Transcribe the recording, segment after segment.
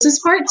This is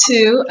part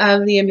two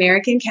of the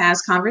American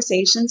Caste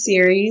Conversation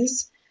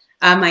series.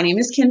 My name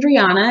is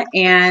Kendriana,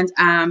 and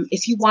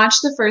if you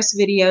watched the first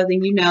video,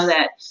 then you know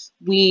that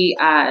we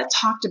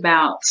talked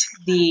about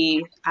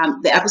the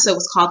episode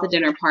was called The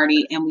Dinner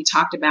Party, and we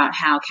talked about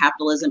how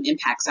capitalism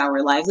impacts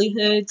our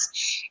livelihoods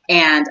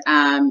and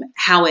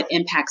how it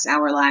impacts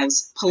our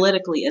lives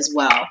politically as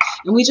well.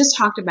 And we just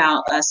talked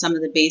about some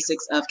of the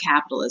basics of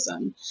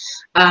capitalism.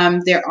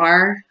 There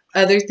are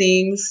other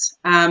things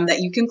that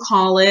you can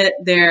call it.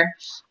 There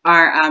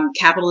are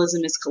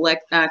capitalism is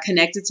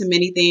connected to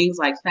many things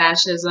like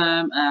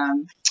fascism,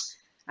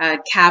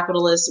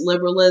 capitalist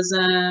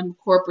liberalism,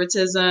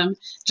 corporatism.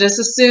 Just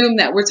assume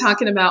that we're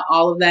talking about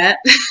all of that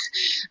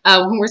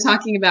when we're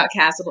talking about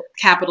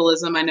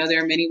capitalism. I know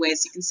there are many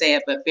ways you can say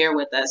it, but bear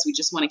with us. We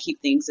just want to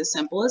keep things as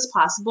simple as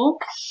possible.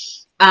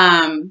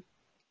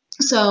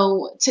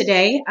 So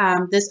today,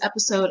 this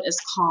episode is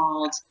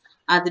called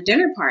The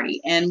Dinner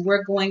Party, and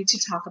we're going to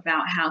talk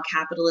about how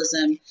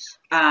capitalism,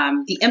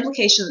 the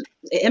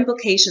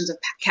implications of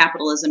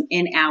capitalism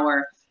in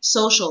our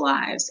social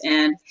lives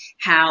and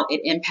how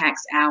it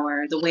impacts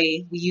the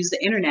way we use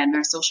the internet and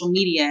our social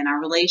media and our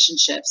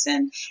relationships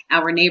and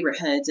our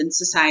neighborhoods and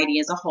society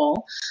as a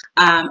whole.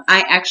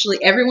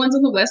 Everyone's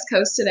on the West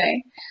Coast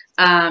today.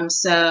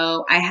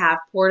 So I have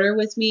Porter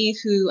with me,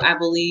 who I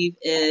believe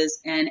is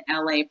in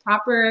LA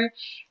proper,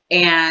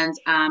 and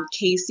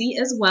Casey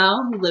as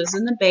well, who lives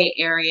in the Bay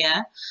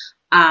Area.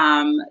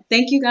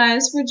 Thank you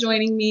guys for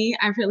joining me.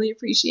 I really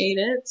appreciate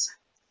it.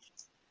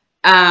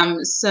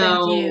 Thank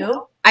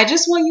you. I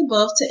just want you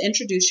both to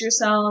introduce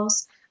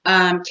yourselves.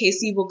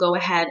 Casey, will go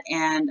ahead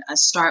and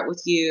start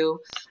with you.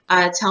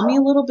 Tell me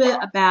a little bit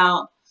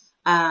about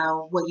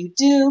what you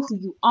do, who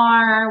you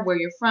are, where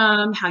you're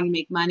from, how you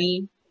make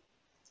money.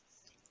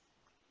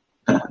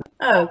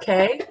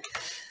 Okay.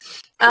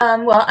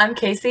 Well, I'm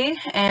Casey,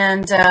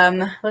 and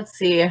let's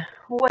see.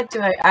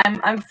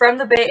 I'm from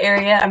the Bay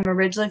Area. I'm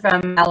originally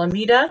from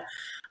Alameda,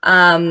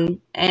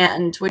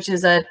 and which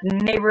is a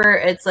neighbor.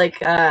 It's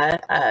like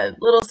a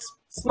little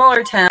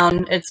smaller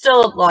town. It's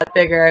still a lot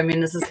bigger. I mean,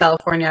 this is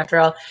California after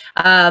all.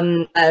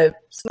 A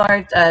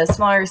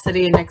smaller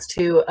city next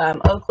to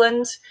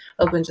Oakland.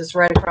 Oakland just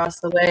right across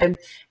the way,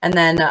 and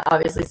then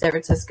obviously San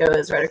Francisco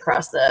is right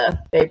across the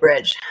Bay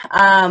Bridge.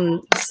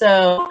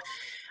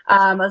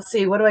 Let's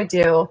see, what do I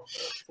do?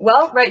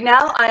 Well, right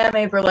now I am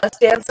a burlesque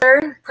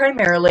dancer,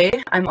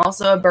 primarily. I'm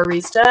also a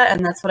barista,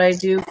 and that's what I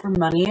do for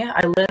money.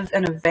 I live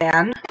in a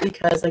van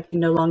because I can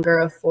no longer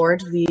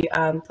afford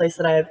the place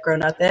that I have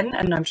grown up in,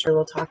 and I'm sure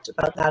we'll talk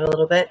about that a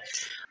little bit.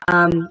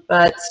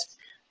 But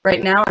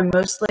right now I'm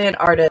mostly an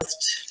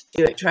artist,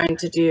 trying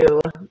to do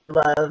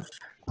love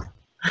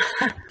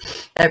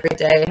every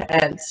day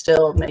and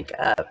still make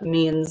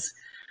means.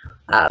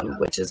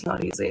 Which is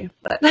not easy,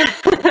 but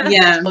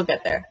yeah, we'll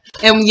get there.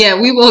 And yeah,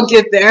 we will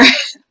get there.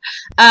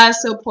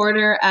 So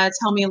Porter,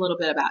 tell me a little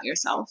bit about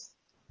yourself.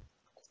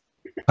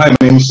 Hi,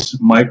 my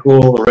name's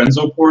Michael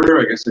Lorenzo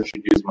Porter. I guess I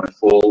should use my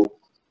full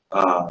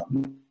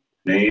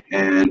name,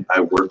 and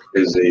I work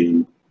as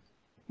a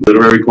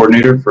literary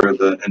coordinator for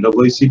the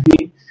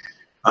NAACP.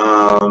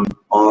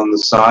 On the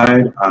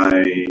side,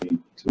 I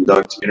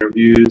conduct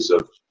interviews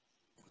of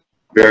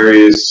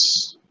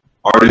various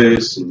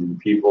artists and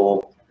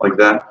people like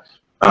that.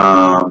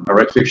 I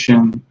write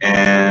fiction,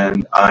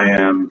 and I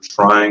am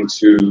trying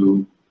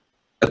to,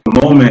 at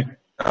the moment,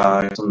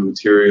 get some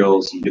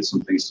materials and get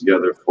some things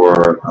together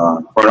for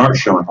an art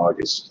show in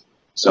August.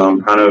 So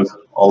I'm kind of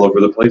all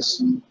over the place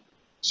and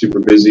super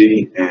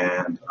busy,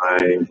 and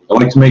I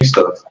like to make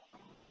stuff.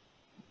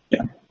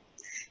 Yeah.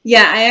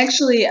 Yeah, I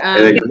actually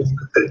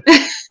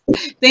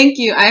thank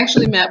you. I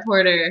actually met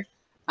Porter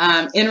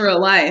in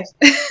real life.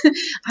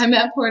 I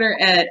met Porter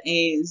at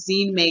a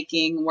zine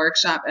making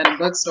workshop at a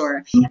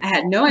bookstore. I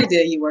had no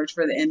idea you worked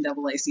for the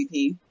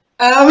NAACP.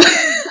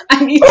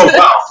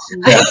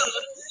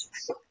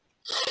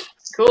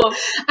 Cool.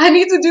 I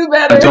need to do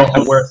better. I don't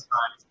have work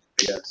time.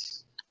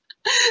 Yes.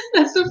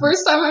 That's the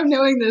first time I'm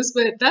knowing this,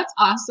 but that's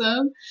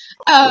awesome.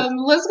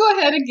 Let's go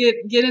ahead and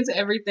get into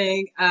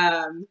everything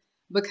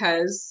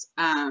because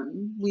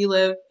we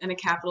live in a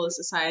capitalist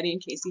society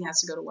and Casey has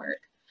to go to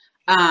work.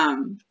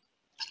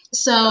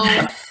 So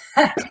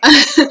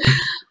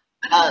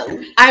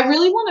I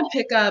really want to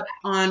pick up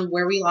on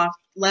where we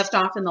left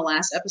off in the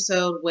last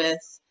episode with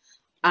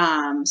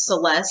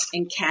Celeste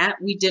and Kat.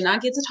 We did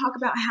not get to talk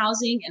about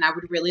housing, and I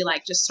would really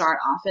like to start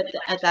off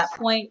at that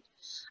point.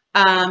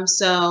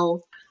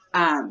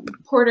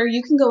 Porter,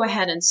 you can go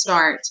ahead and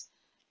start.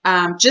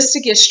 Just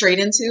to get straight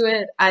into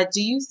it,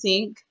 do you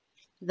think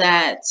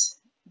that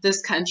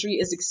this country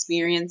is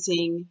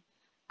experiencing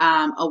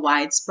a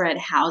widespread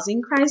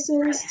housing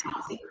crisis?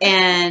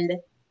 And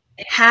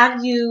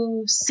have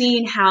you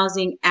seen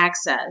housing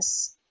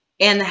access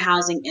and the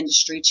housing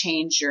industry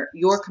change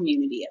your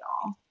community at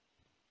all?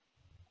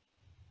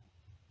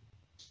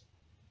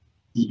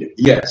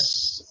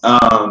 Yes.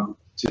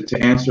 To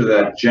answer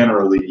that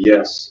generally,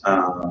 yes.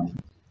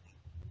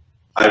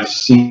 I've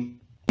seen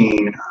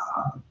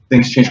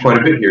things change quite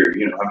a bit here.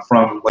 I'm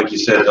from, like you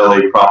said,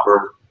 LA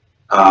proper.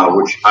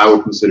 which I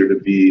would consider to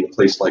be a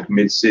place like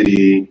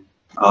Mid-City.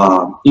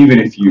 Even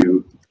if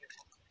you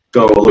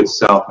go a little bit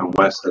south and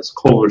west, that's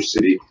Culver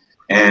City.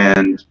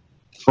 And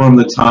from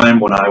the time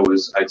when I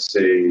was, I'd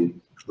say,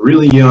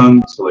 really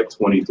young, so like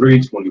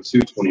 23,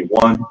 22,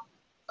 21,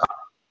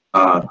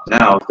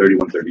 now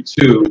 31,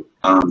 32,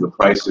 the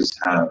prices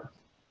have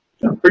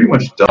pretty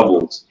much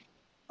doubled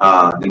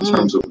in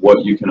terms of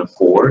what you can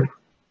afford.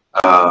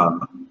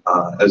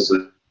 As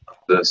the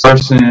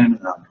person,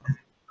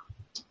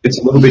 it's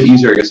a little bit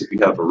easier, I guess, if you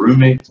have a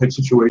roommate type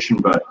situation,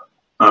 but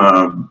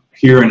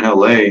here in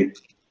LA,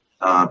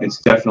 it's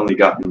definitely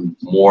gotten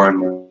more and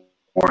more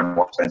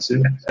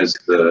expensive as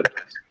it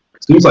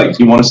seems like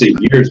you want to say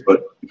years,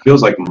 but it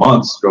feels like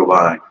months go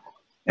by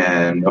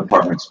and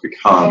apartments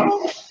become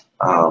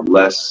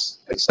less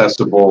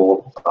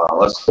accessible,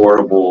 less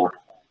affordable,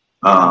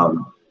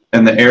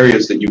 and the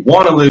areas that you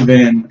want to live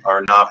in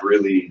are not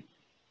really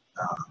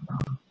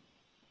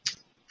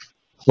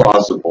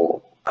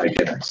plausible, I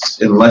guess,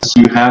 unless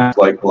you have,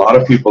 like a lot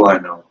of people I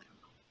know,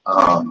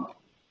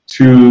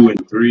 2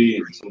 and 3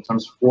 and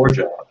sometimes 4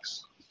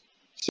 jobs.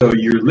 So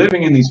you're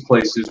living in these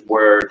places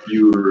where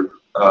you're,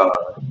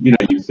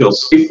 you feel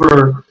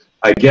safer,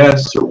 I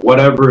guess, or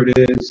whatever it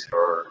is,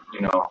 or,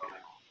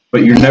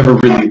 but you're never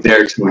really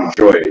there to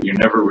enjoy it. You're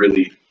never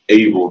really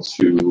able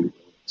to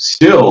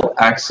still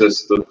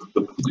access the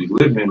place you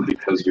live in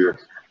because you're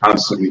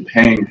constantly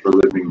paying for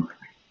living.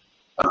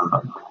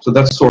 So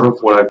that's sort of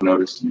what I've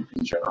noticed in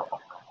general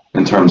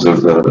in terms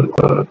of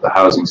the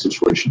housing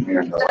situation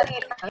here in LA.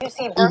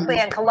 UC Berkeley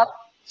and Columbia.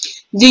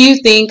 Do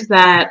you think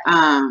that,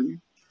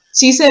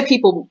 so you said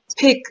people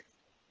pick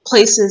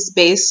places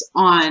based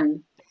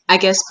on, I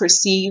guess,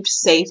 perceived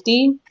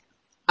safety?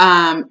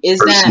 Is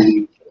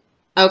perceived.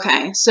 That,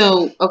 okay,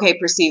 so,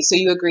 perceived, so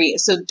you agree.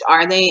 So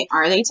are they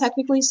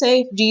technically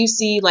safe? Do you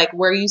see, like,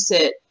 where you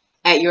sit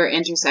at your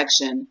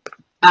intersection,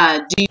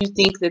 do you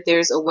think that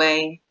there's a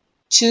way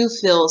to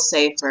feel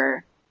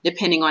safer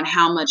depending on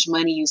how much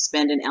money you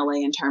spend in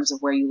LA in terms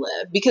of where you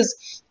live?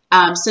 Because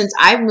since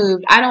I've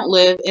moved, I don't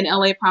live in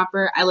LA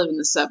proper. I live in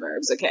the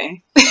suburbs,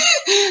 okay?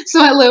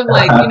 So I live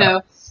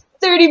like,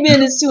 30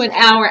 minutes to an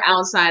hour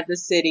outside the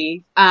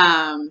city,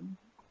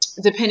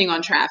 depending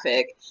on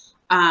traffic.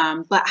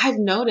 But I've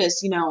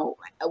noticed,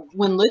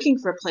 when looking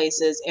for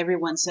places,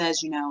 everyone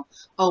says,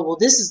 oh, well,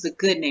 this is the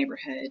good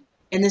neighborhood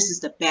and this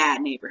is the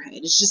bad neighborhood.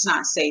 It's just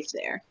not safe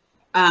there.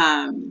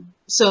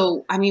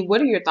 So, I mean,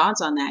 what are your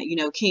thoughts on that?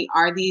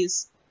 Are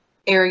these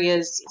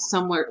areas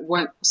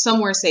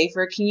somewhere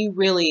safer? Can you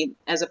really,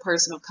 as a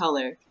person of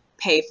color,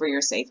 pay for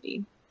your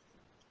safety?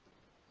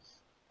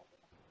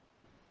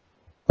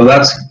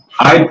 Well,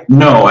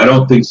 no, I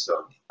don't think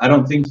so. I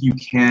don't think you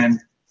can,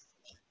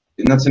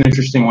 and that's an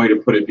interesting way to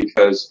put it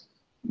because,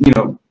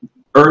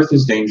 Earth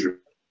is dangerous.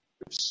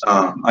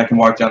 I can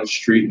walk down the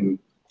street and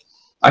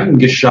I can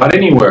get shot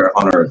anywhere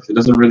on Earth. It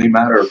doesn't really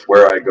matter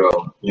where I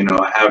go.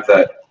 I have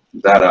that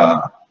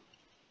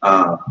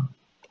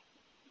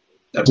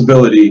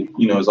ability,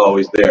 is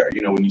always there.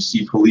 When you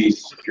see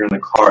police, if you're in the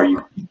car,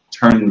 you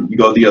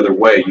go the other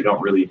way. You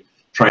don't really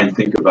try and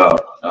think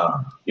about,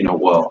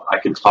 well, I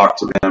could talk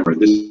to them or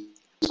this.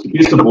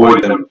 You just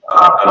avoid them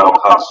at all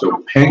costs.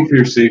 So paying for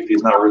your safety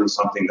is not really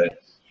something that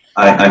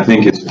I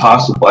think is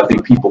possible. I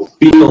think people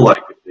feel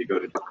like if they go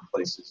to different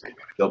places,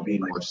 they'll be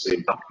more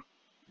safe.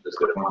 There's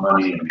more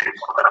money, and,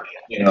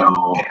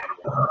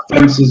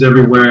 fences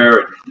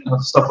everywhere,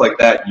 and stuff like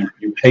that.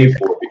 You pay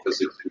for it because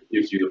it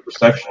gives you the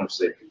perception of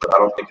safety, but I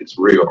don't think it's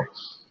real.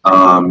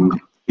 I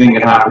think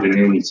it happened at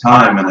any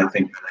time, and I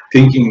think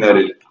thinking that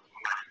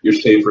you're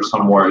safer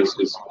somewhere is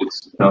it's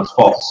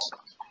false.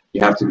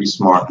 You have to be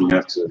smart, and you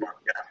have to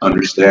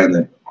understand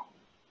that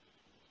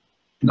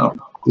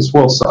this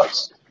world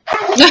sucks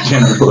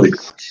generally.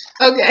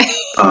 Okay.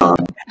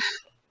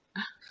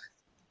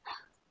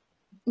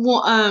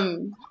 Well,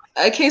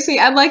 Casey,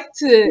 I'd like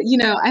to,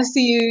 I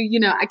see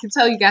you, I can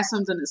tell you got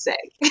something to say.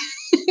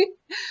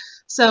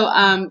 So,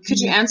 could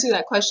you answer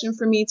that question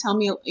for me? Tell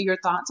me your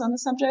thoughts on the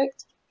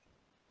subject.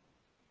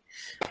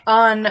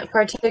 On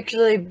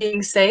particularly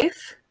being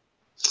safe?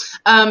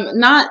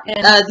 Not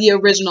the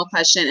original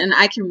question, and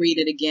I can read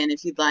it again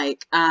if you'd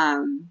like.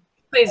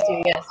 Please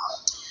do, yes.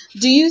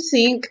 Do you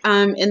think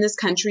in this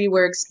country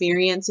we're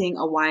experiencing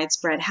a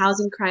widespread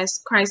housing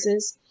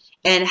crisis?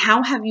 And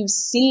how have you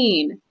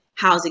seen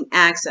housing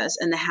access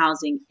and the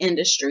housing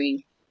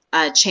industry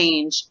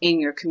change in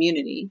your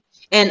community?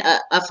 And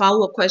a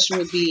follow-up question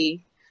would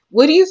be,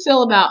 what do you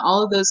feel about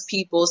all of those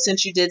people,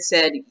 since you did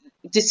say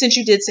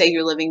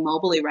you're living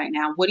mobily right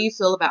now, what do you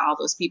feel about all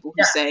those people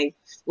who say,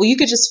 well, you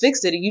could just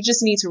fix it, or you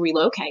just need to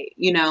relocate?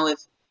 If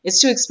it's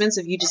too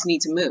expensive, you just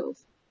need to move.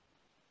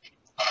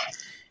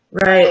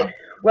 Right.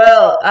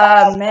 Well,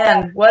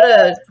 man, what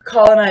a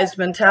colonized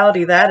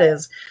mentality that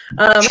is.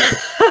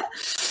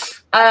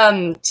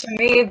 To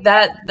me,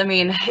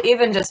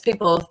 even just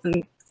people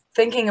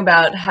thinking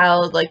about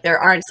how like there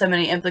aren't so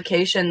many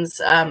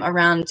implications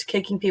around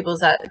kicking people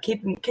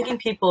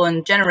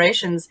and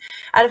generations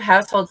out of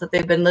households that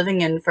they've been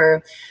living in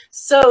for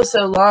so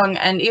long,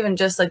 and even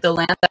just like the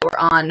land that we're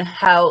on,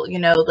 how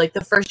like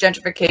the first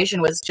gentrification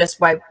was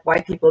just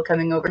white people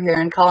coming over here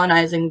and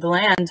colonizing the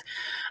land,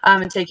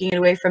 and taking it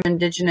away from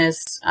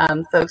indigenous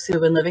folks who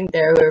have been living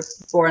there, who are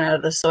born out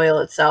of the soil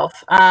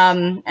itself,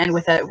 and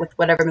with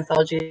whatever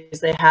mythologies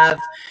they have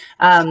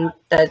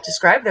that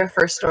describe their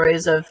first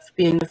stories of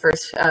being the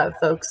first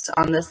folks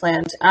on this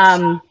land.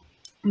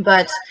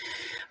 But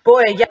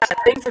boy, yeah,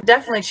 things have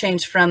definitely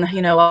changed from,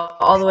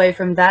 all the way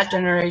from that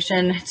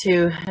generation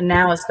to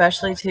now,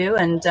 especially too,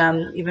 and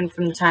even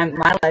from the time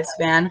my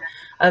lifespan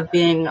of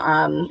being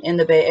in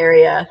the Bay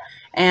Area.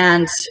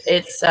 And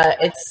it's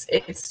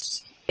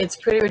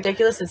pretty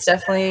ridiculous. It's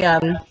definitely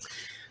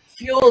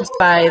fueled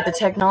by the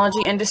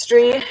technology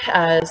industry.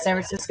 San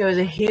Francisco is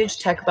a huge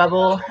tech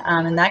bubble,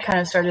 and that kind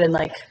of started in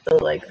like the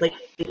late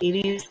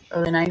 80s,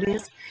 early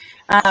 90s.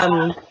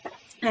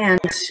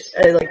 And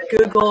like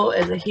Google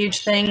is a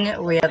huge thing.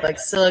 We have like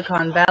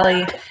Silicon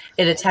Valley.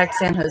 It attacked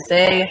San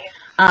Jose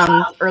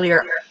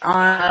earlier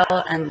on,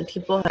 and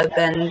people have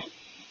been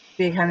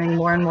becoming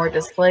more and more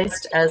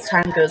displaced as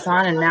time goes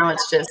on, and now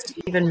it's just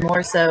even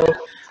more so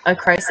a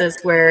crisis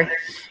where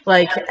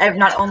like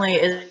not only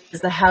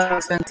is the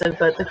house expensive,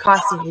 but the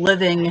cost of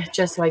living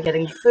just by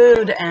getting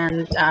food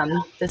and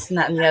this and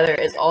that and the other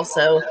is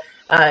also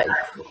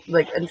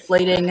like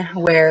inflating,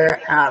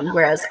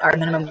 whereas our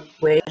minimum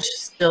wage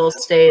still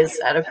stays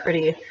at a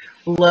pretty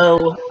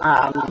low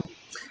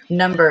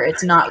number.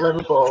 It's not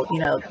livable.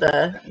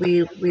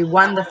 We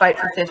won the fight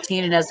for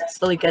 15, and as it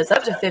slowly gets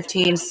up to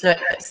 15, so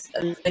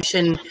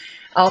inflation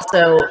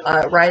also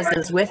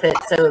rises with it.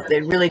 So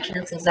it really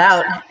cancels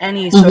out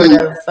any sort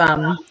of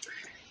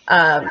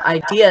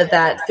idea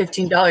that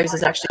 $15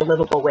 is actually a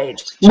livable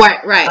wage. Right.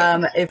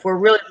 If we're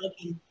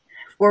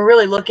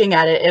really looking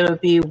at it, it would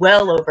be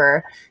well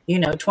over,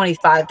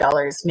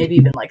 $25, maybe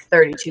even like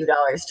 $32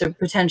 to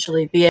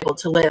potentially be able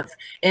to live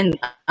in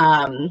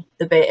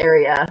the Bay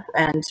Area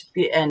and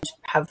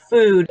have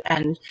food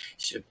and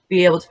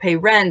be able to pay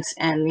rent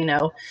and,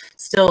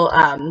 still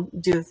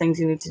do the things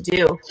you need to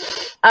do.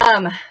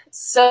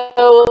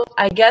 So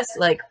I guess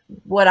like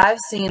what I've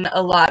seen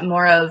a lot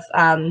more of,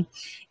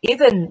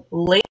 even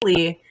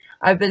lately,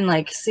 I've been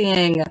like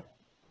seeing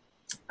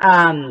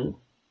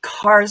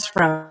cars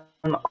from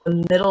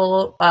the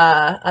middle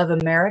of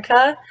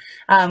America,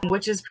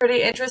 which is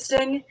pretty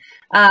interesting.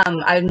 Growing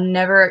up, I've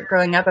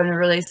never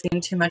really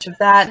seen too much of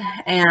that.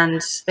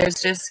 And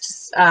there's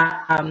just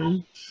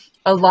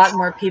a lot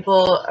more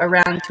people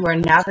around who are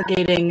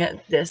navigating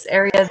this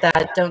area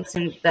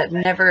that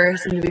never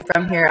seem to be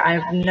from here. I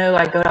know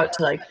I go out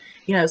to like,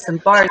 some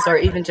bars or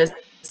even just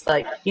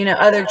like,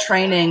 other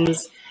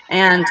trainings,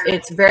 and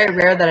it's very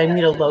rare that I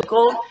meet a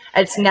local.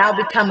 It's now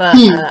become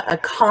a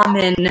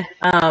common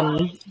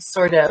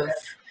sort of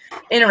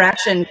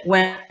interaction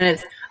when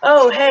it's,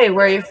 oh, hey,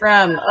 where are you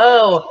from?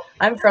 Oh,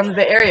 I'm from the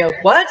Bay Area.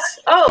 What?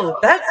 Oh,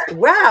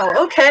 wow.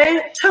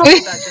 Okay. Tell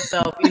me about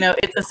yourself.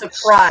 It's a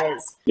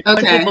surprise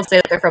when people say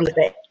that they're from the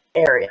Bay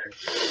Area.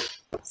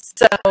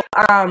 So,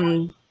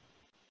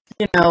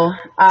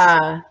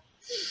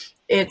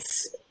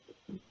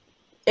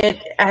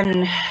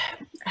 and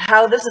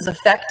how this is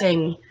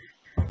affecting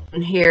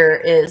here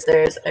is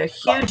there's a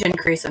huge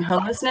increase in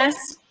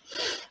homelessness.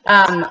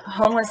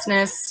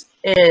 Homelessness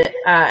is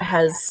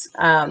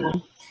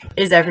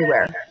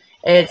everywhere.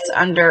 It's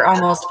under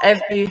almost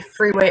every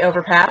freeway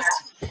overpass.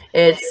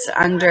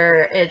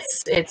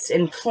 It's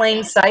in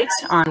plain sight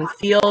on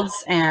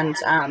fields and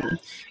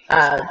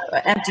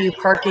empty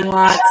parking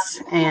lots,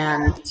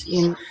 and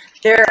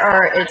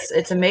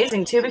it's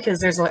amazing too, because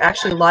there's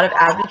actually a lot of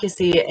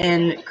advocacy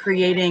in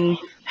creating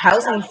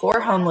housing for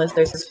homeless.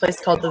 There's this place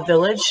called The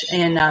Village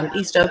in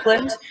East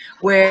Oakland,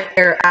 where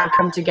they're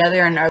come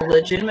together and are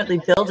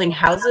legitimately building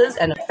houses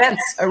and a fence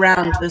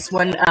around this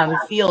one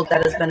field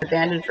that has been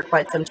abandoned for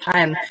quite some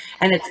time.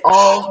 And it's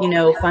all,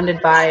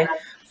 funded by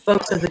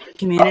folks of the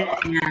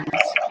community, and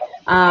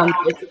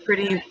it's a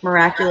pretty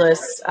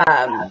miraculous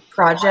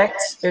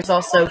project. There's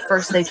also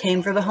First They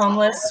Came for the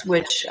Homeless,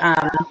 which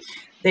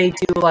they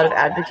do a lot of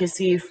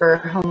advocacy for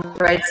homeless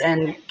rights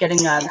and getting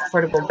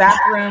portable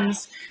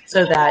bathrooms,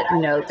 so that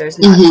there's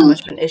not so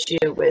much of an issue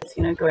with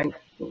going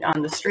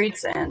on the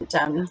streets and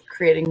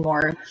creating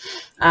more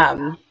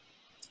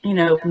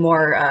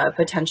more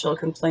potential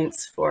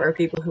complaints for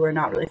people who are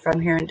not really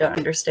from here and don't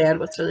understand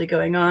what's really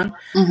going on.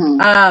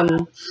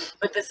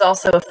 But this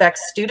also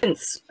affects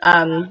students.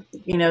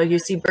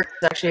 UC Berkeley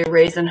is actually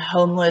raising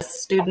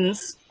homeless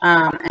students,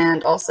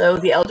 and also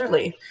the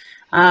elderly.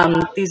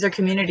 These are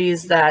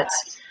communities that,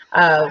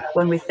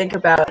 when we think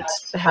about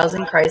the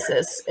housing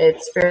crisis,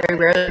 it's very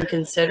rare to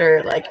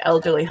consider like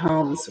elderly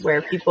homes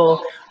where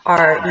people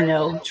are,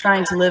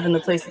 trying to live in the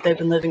place that they've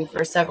been living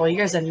for several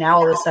years, and now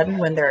all of a sudden,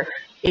 when they're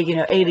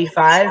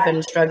 85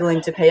 and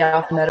struggling to pay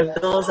off medical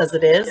bills as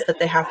it is, that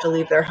they have to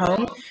leave their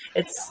home.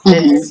 It's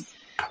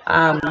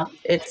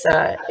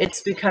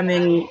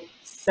becoming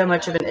so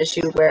much of an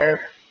issue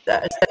where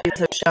studies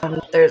have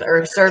shown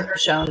surveys have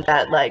shown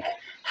that like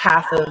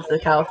half of the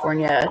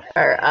California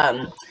or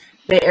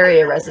Bay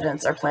Area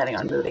residents are planning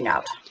on moving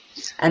out,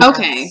 and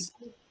Okay.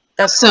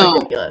 that's So,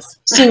 ridiculous.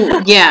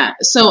 yeah,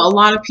 so a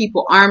lot of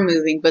people are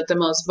moving, but the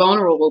most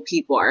vulnerable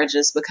people are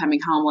just becoming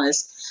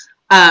homeless.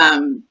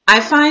 I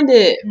find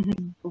it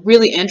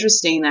really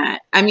interesting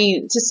that, I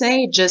mean, to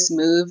say just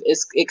move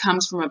it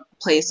comes from a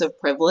place of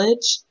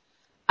privilege.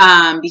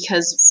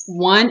 Because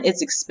one,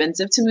 it's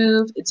expensive to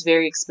move. It's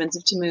very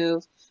expensive to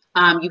move.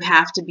 You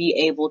have to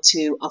be able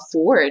to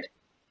afford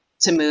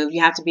to move.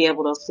 You have to be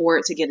able to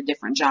afford to get a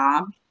different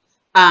job.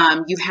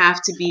 You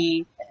have to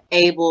be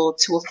able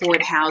to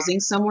afford housing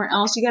somewhere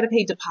else. You got to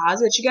pay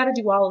deposits. You got to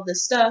do all of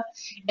this stuff.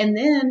 And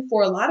then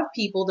for a lot of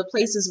people, the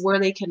places where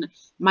they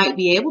might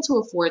be able to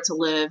afford to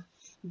live,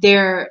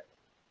 they're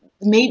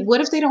made.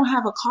 What if they don't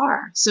have a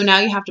car? So now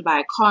you have to buy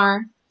a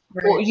car.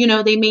 Or,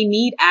 Right. they may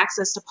need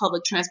access to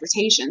public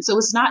transportation. So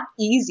it's not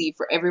easy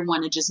for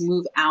everyone to just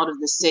move out of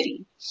the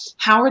city.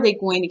 How are they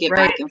going to get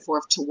Right. back and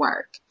forth to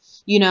work?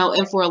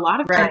 And for a lot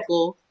of Right.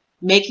 people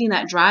making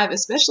that drive,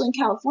 especially in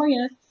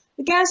California,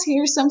 the gas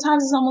here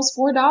sometimes is almost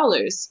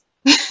 $4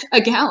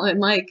 a gallon.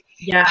 Like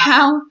Yeah.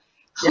 how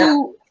Yeah.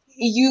 who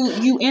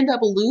you end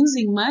up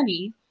losing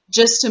money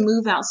just to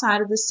move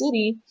outside of the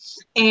city,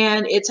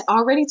 and it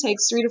already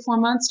takes 3 to 4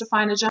 months to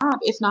find a job,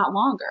 if not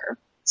longer.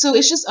 So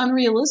it's just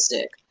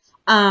unrealistic.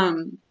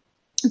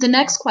 The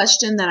next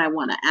question that I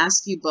want to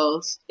ask you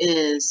both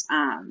is,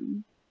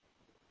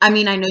 I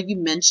mean, I know you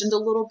mentioned a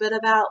little bit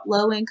about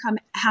low income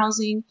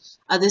housing.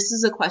 This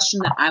is a question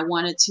that I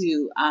wanted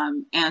to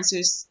answer,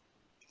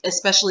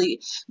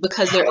 especially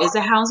because there is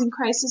a housing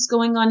crisis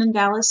going on in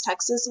Dallas,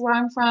 Texas, where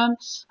I'm from.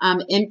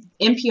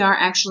 NPR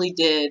actually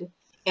did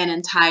an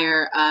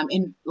entire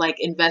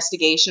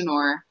investigation,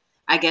 or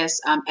I guess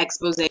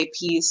expose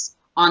piece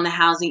on the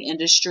housing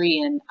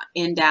industry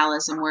in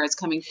Dallas and where it's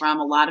coming from.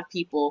 A lot of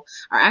people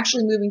are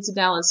actually moving to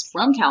Dallas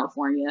from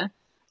California,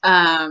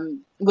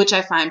 which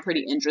I find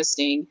pretty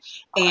interesting.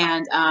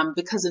 And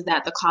because of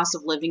that, the cost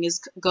of living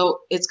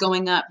it's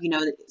going up.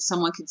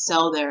 Someone could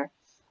sell their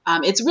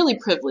it's really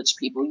privileged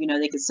people.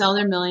 They could sell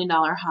their $1 million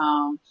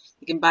home.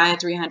 You can buy a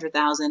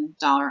 $300,000,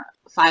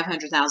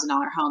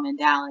 $500,000 home in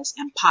Dallas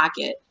and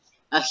pocket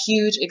a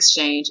huge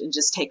exchange and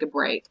just take a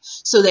break.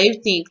 So they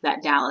think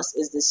that Dallas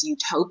is this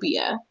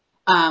utopia,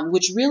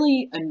 which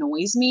really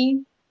annoys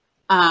me.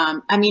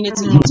 I mean,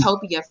 it's a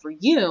utopia for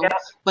you,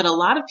 but a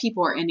lot of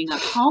people are ending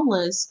up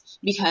homeless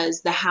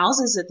because the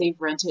houses that they've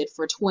rented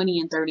for 20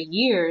 and 30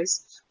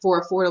 years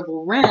for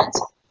affordable rent,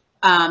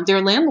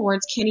 their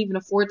landlords can't even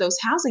afford those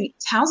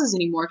houses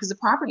anymore because the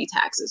property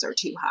taxes are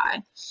too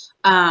high.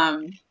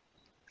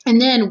 And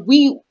then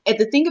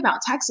the thing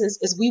about Texas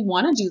is we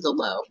want to do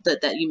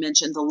that you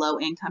mentioned, the low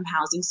income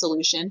housing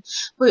solution,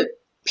 but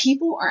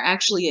people are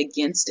actually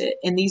against it.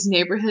 In these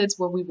neighborhoods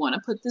where we want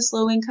to put this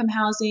low income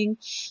housing,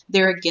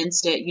 they're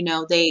against it.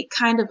 They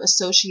kind of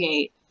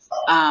associate,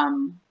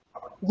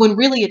 when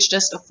really it's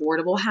just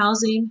affordable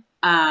housing.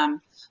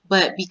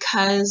 But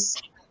because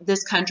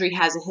this country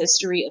has a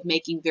history of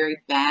making very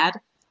bad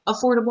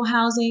affordable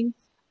housing,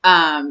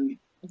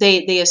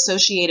 they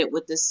associate it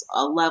with this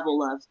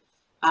level of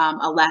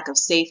a lack of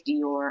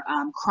safety or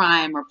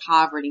crime or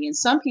poverty. And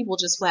some people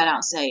just flat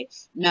out say,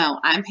 no,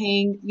 I'm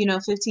paying,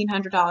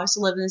 $1,500 to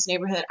live in this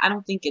neighborhood. I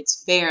don't think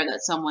it's fair that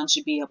someone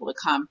should be able to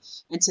come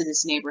into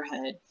this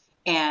neighborhood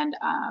and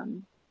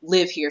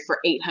live here for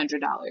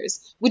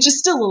 $800, which is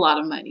still a lot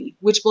of money,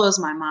 which blows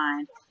my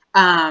mind.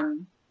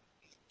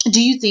 Do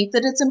you think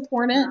that it's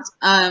important,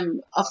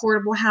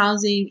 affordable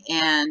housing,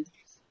 and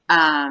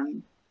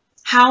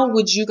how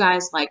would you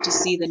guys like to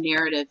see the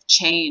narrative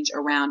change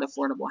around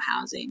affordable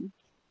housing?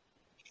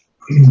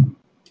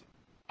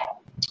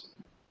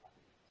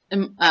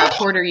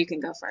 Porter, you can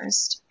go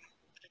first.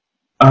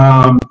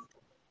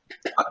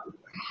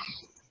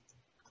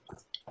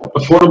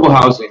 Affordable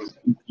housing.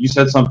 You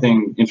said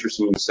something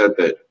interesting. You said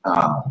that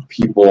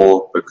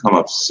people become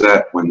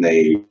upset when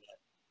they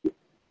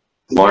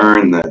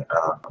learn that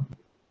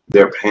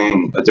they're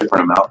paying a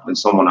different amount than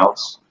someone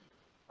else,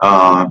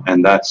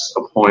 and that's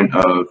a point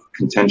of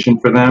contention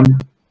for them.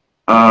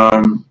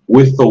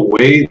 With the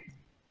way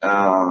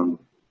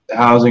the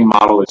housing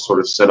model is sort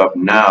of set up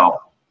now,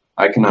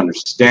 I can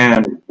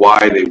understand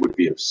why they would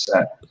be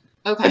upset.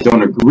 Okay. I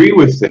don't agree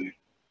with it,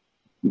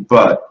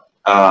 but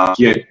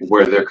get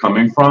where they're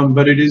coming from.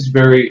 But it is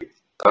very,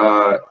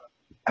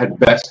 at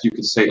best, you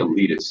could say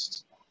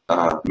elitist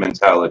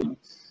mentality,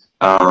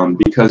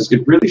 because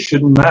it really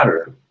shouldn't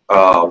matter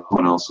what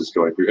someone else is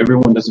going through.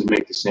 Everyone doesn't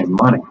make the same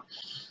money.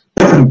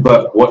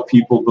 But what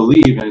people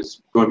believe, and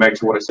is going back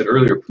to what I said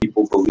earlier,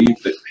 people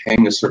believe that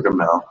paying a certain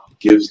amount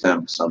gives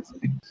them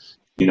something.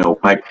 Am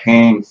I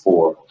paying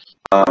for?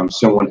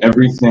 So when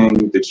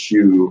everything that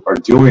you are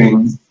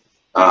doing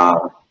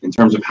in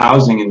terms of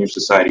housing in your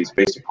society is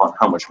based upon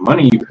how much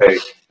money you pay,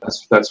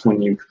 that's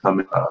when you become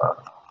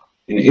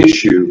an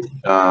issue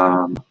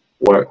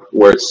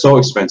where it's so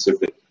expensive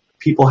that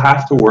people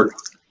have to work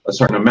a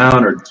certain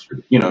amount or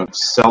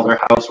sell their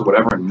house or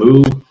whatever and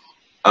move.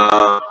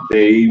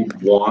 They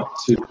want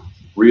to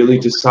really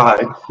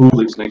decide who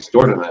lives next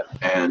door to them,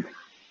 and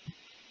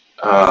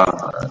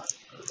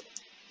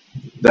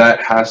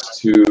that has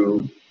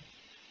to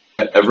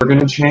ever going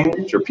to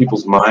change, or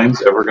people's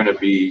minds ever going to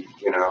be,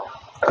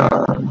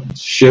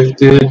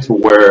 shifted to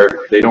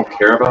where they don't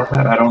care about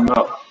that? I don't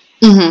know.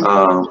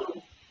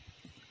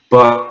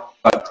 But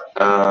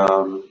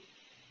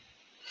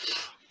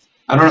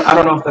I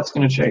don't know if that's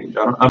going to change.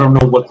 I don't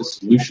know what the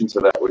solution to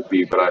that would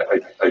be, but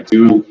I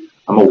do.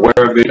 I'm aware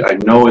of it. I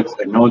know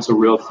it's a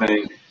real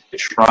thing. I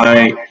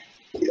try,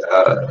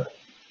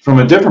 from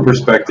a different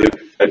perspective,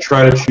 I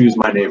try to choose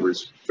my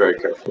neighbors very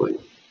carefully.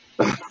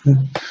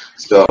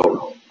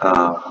 So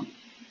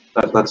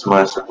that's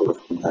my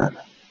support from that.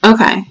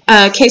 Okay.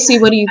 Casey,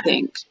 what do you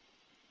think?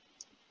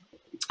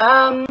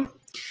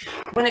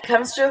 When it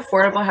comes to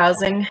affordable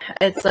housing,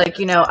 it's like,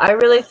 I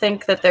really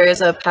think that there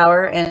is a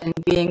power in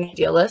being a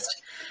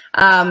idealist.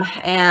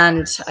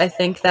 And I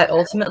think that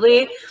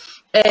ultimately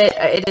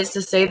it is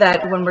to say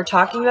that when we're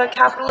talking about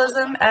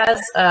capitalism as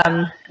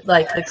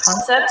like the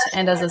concept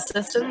and as a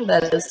system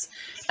that is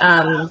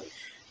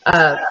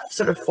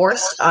sort of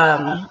forced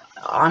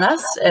on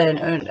us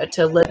and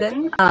to live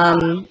in,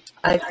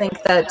 I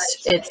think that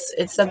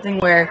it's something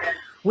where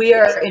we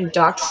are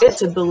indoctrinated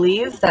to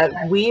believe that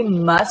we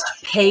must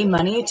pay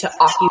money to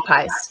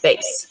occupy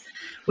space.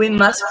 We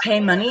must pay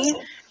money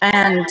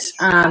and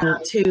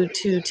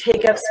to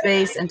take up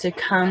space and to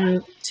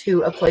come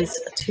to a place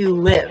to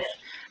live.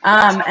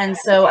 And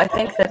so I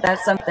think that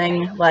that's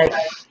something like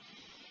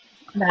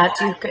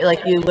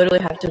that you literally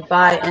have to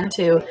buy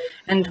into.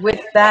 And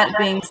with that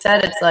being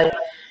said, it's like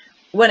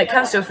when it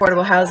comes to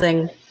affordable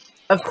housing,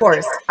 of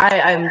course,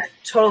 I'm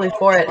totally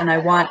for it, and I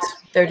want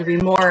there to be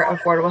more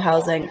affordable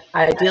housing.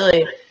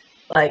 Ideally,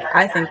 like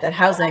I think that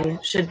housing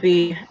should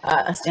be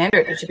a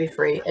standard. It should be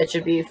free. It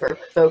should be for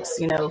folks,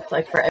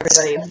 like for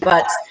everybody.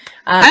 But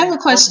I have a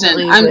question.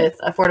 With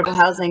affordable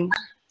housing,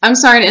 I'm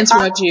sorry to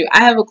interrupt you.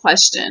 I have a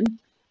question,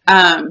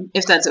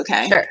 if that's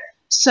okay. Sure.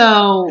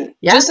 So,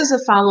 just as a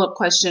follow-up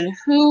question,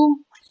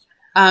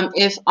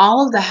 if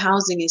all of the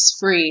housing is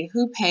free,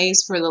 who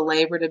pays for the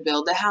labor to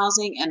build the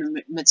housing and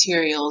the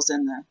materials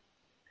and the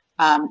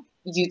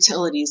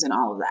utilities and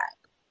all of that?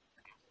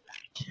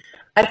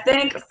 I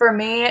think for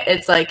me,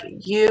 it's like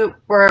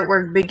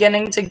we're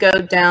beginning to go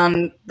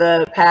down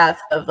the path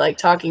of like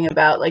talking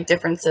about like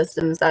different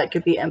systems that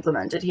could be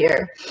implemented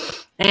here.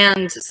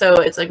 And so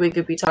it's like we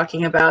could be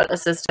talking about a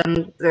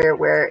system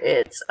where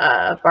it's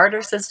a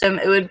barter system.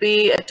 It would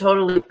be a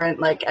totally different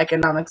like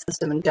economic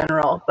system in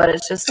general, but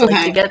it's just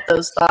like to get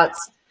those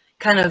thoughts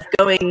kind of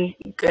going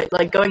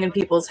in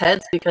people's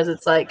heads, because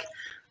it's like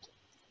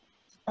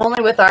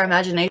only with our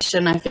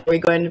imagination, I think we're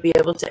going to be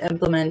able to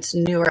implement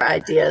newer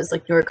ideas,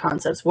 like newer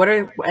concepts. What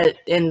are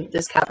in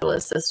this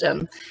capitalist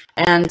system?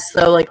 And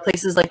so like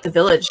places like the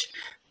Village,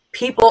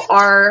 people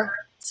are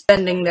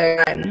spending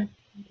their time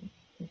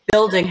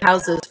building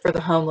houses for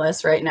the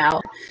homeless right now,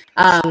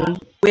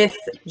 with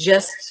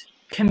just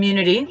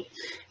community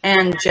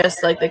and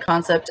just like the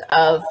concept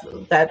of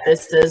that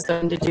this is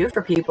going to do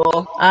for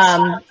people,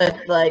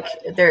 that like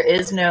there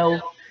is no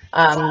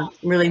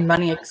really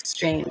money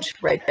exchange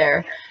right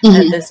there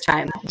at this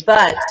time.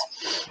 But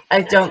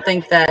I don't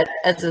think that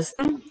as a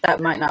system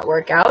that might not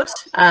work out.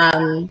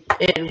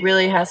 It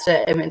really has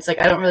to, I mean, it's like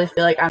I don't really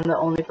feel like I'm the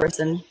only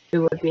person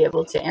who would be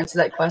able to answer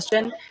that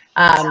question.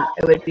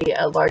 It would be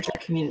a larger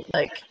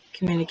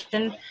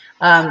communication.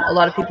 A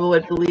lot of people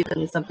would believe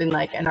in something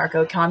like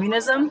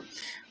anarcho-communism,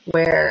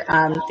 where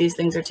these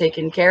things are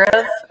taken care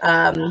of,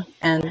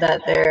 and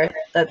that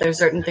there's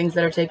certain things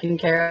that are taken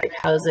care of, like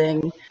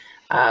housing,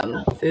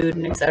 food,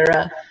 and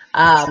etc.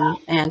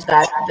 And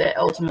that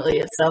ultimately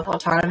it's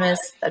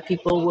self-autonomous, that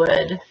people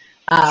would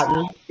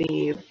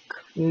be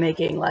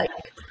making like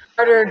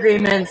barter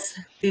agreements,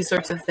 these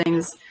sorts of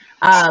things.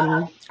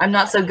 I'm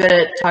not so good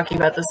at talking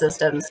about the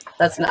systems.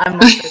 I'm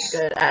not so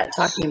good at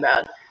talking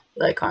about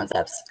the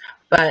concepts.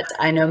 But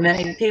I know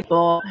many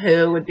people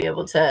who would be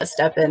able to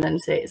step in and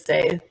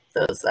say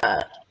those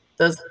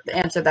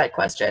answer that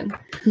question.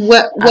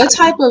 What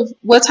type of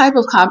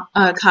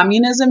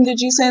communism did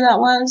you say that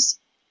was?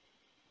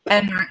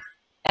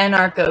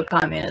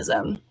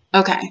 Anarcho-communism.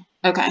 Okay.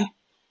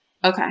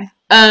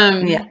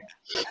 Yeah.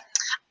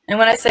 And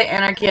when I say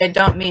anarchy, I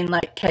don't mean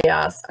like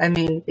chaos. I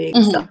mean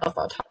being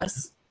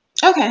self-autonomous.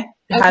 Okay.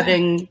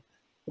 Having,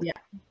 yeah.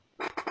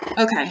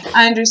 Okay,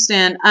 I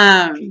understand.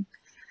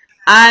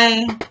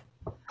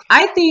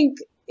 I think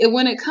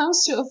when it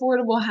comes to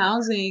affordable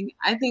housing,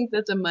 I think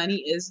that the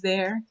money is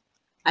there.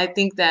 I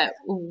think that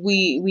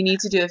we need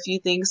to do a few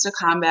things to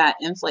combat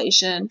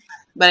inflation,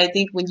 but I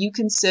think when you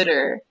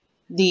consider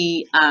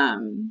the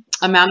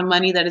amount of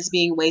money that is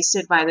being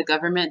wasted by the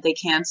government, they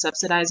can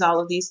subsidize all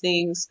of these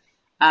things.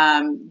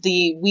 Our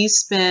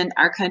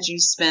country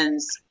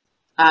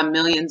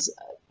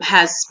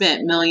has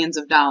spent millions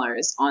of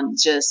dollars on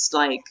just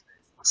like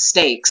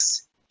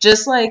steaks,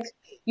 just like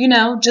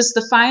just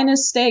the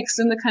finest steaks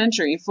in the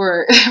country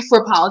for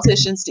for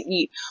politicians to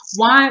eat.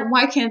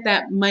 Why can't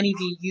that money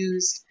be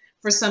used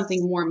for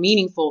something more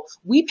meaningful.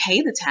 We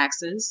pay the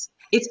taxes.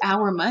 It's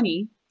our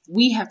money.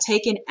 We have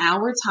taken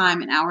our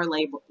time and our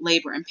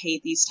labor and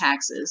paid these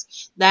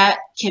taxes.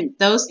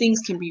 Those things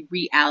can be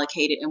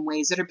reallocated in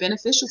ways that are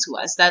beneficial to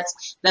us.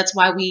 That's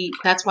why we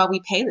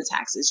pay the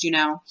taxes, you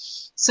know.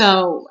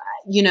 So,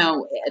 you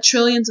know,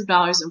 trillions of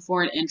dollars in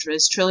foreign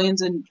interest,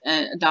 trillions of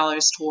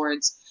dollars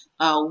towards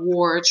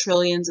war,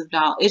 trillions of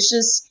dollars. It's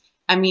just,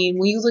 I mean,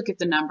 when you look at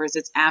the numbers,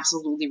 it's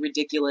absolutely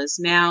ridiculous.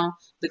 Now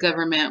the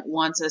government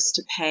wants us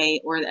to pay,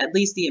 or at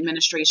least the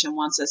administration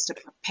wants us to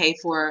pay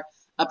for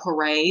a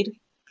parade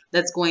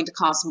that's going to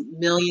cost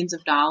millions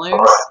of dollars.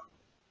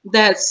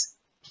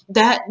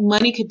 That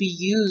money could be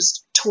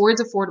used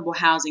towards affordable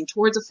housing,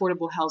 towards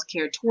affordable health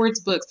care,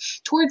 towards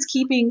books, towards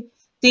keeping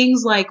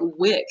things like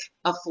WIC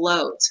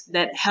afloat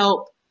that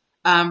help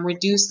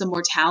reduce the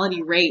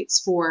mortality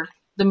rates for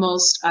the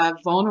most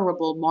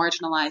vulnerable,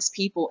 marginalized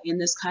people in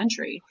this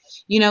country.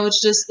 You know,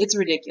 it's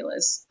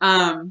ridiculous.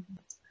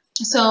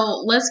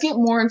 So let's get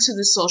more into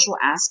the social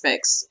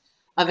aspects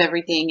of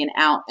everything and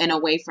out and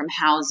away from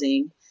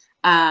housing.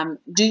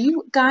 Do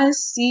you guys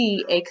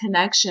see a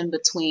connection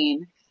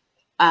between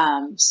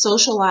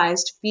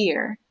socialized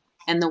fear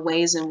and the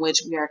ways in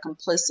which we are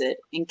complicit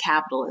in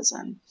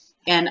capitalism?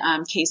 And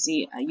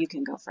Casey, you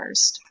can go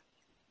first.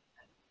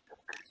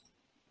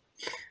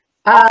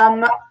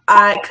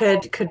 I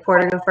could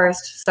Porter go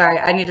first? Sorry,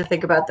 I need to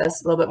think about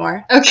this a little bit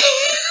more. Okay.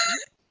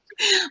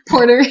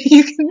 Porter,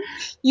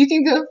 you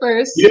can go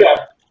first. Yeah.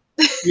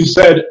 You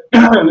said,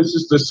 this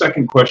is the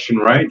second question,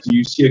 right? Do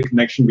you see a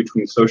connection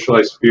between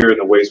socialized fear and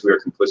the ways we are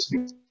complicit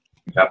in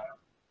capitalism?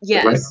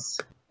 Yes.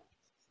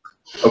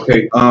 Right?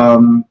 Okay.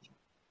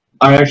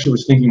 I actually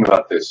was thinking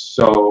about this.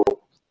 So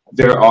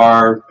there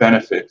are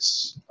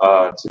benefits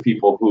to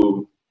people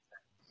who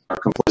are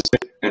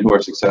complicit and who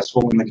are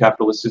successful in the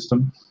capitalist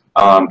system.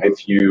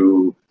 If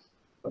you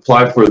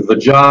apply for the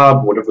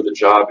job, whatever the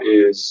job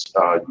is,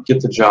 you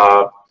get the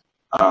job,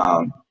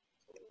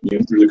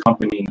 through the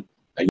company,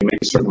 you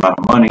make a certain amount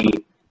of money,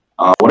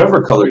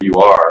 whatever color you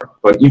are,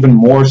 but even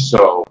more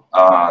so,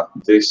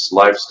 this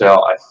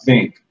lifestyle, I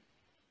think,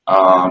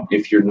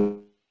 if you're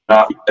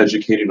not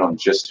educated on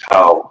just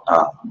how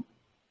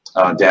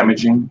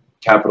damaging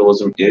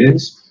capitalism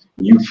is,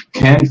 you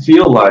can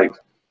feel like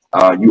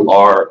you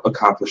are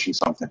accomplishing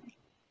something.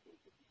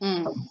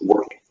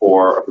 Working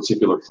for a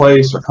particular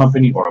place or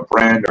company or a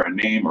brand or a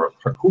name or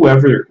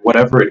whoever,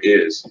 whatever it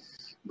is.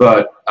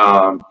 But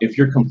if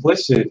you're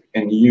complicit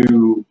and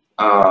you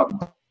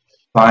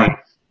find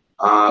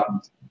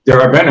there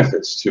are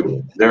benefits to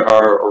it. There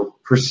are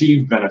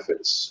perceived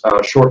benefits,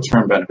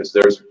 short-term benefits.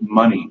 There's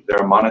money. There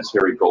are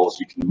monetary goals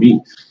you can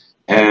meet.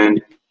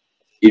 And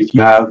if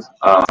you have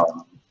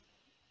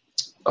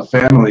a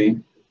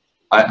family,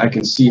 I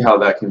can see how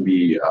that can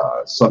be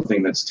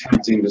something that's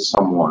tempting to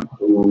someone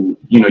who,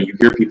 you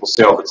hear people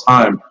say all the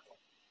time,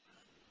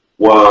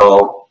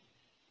 well,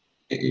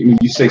 you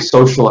say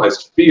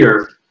socialized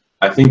fear,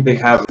 I think they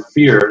have a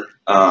fear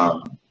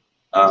of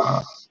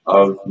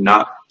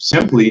not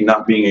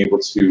being able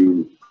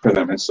to for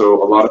them. And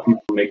so a lot of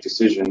people make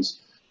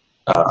decisions,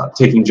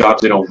 taking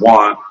jobs they don't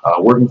want,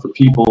 working for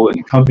people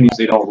and companies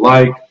they don't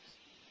like,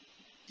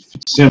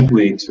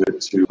 simply to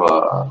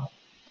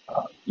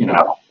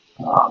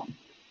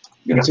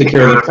take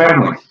care of their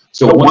family.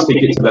 So once they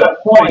get to that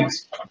point,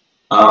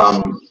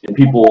 and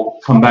people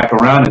come back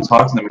around and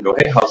talk to them and go,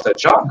 hey, how's that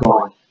job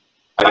going?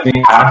 I think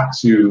they have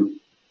to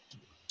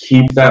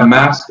keep that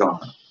mask on.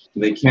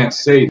 They can't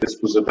say this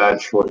was a bad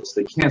choice.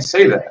 They can't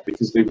say that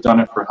because they've done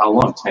it for how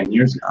long? 10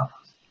 years now.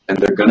 And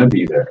they're going to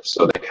be there.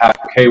 So they have to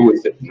be okay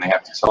with it, and they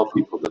have to tell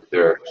people that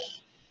they're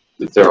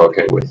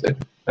okay with it.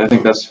 I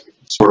think that's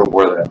sort of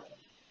where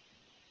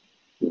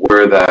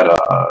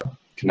that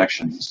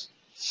connection is.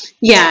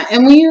 Yeah,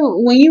 and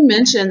when you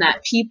mention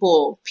that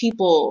people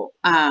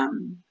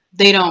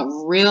they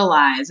don't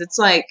realize, it's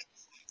like,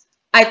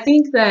 I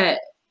think that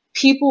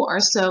people are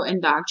so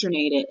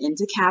indoctrinated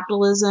into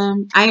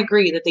capitalism. I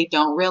agree that they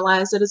don't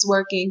realize that it's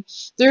working.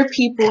 There are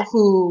people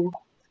who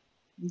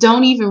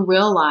don't even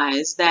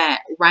realize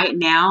that right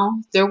now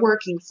they're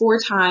working 4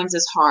 times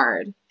as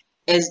hard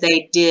as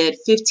they did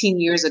 15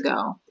 years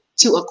ago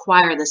to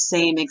acquire the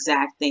same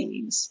exact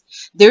things.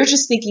 They're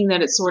just thinking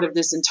that it's sort of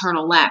this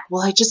internal lack.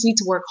 Well, I just need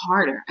to work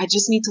harder. I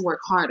just need to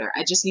work harder.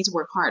 I just need to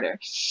work harder.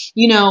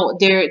 They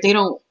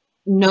don't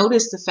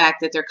notice the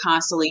fact that they're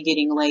constantly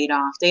getting laid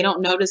off. They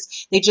don't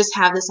notice, they just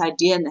have this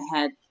idea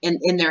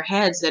in their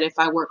heads that if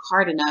I work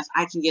hard enough,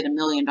 I can get $1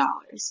 million.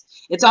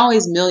 It's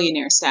always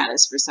millionaire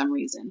status for some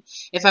reason.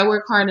 If I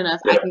work hard enough,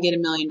 I can get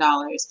 $1 million.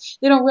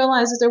 They don't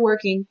realize that they're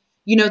working,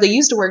 they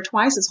used to work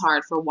twice as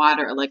hard for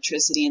water,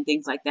 electricity, and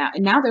things like that.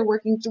 And now they're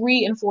working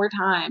 3 and 4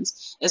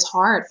 times as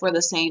hard for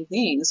the same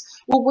things.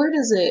 Well, where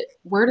does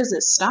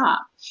it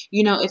stop?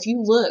 If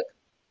you look,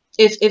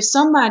 if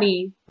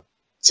somebody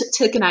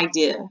took an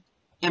idea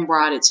and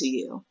brought it to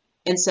you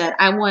and said,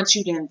 I want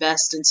you to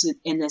invest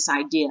in this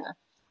idea.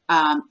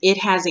 It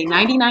has a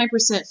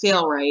 99%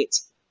 fail rate,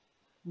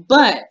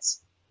 but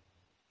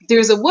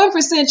there's a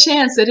 1%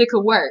 chance that it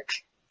could work.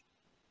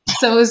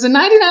 So it's a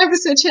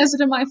 99% chance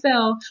that it might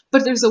fail,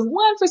 but there's a 1%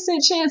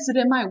 chance that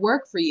it might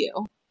work for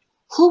you.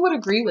 Who would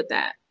agree with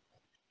that?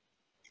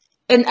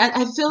 And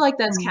I feel like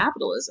that's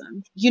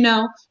capitalism.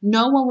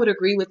 No one would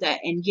agree with that.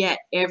 And yet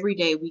every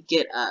day we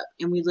get up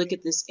and we look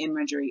at this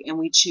imagery and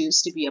we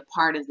choose to be a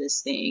part of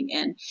this thing.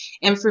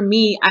 And for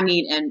me, I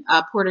mean, and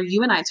Porter,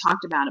 you and I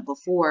talked about it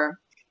before.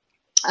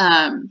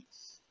 Um,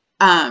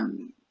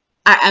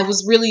 I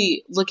was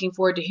really looking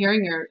forward to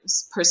hearing your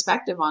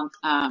perspective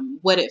on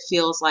what it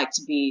feels like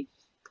to be,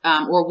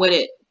 or what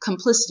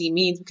complicity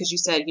means, because you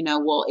said,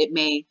 well, it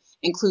may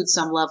include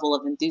some level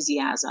of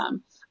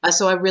enthusiasm.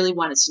 So I really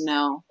wanted to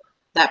know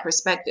that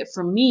perspective.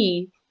 For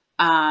me,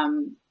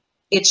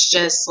 it's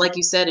just, like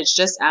you said, it's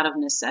just out of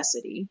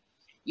necessity.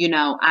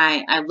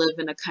 I live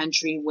in a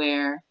country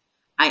where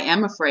I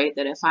am afraid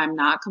that if I'm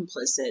not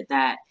complicit,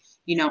 that,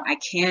 I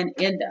can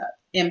end up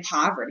in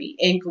poverty,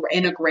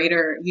 in a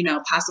greater,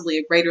 possibly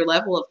a greater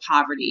level of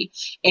poverty.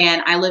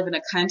 And I live in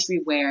a country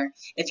where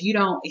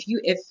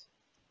if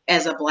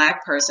as a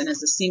Black person,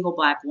 as a single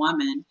Black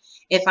woman,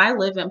 if I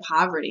live in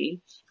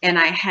poverty and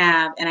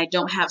I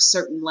don't have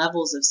certain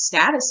levels of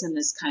status in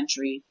this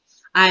country,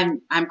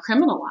 I'm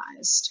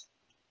criminalized,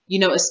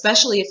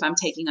 especially if I'm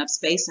taking up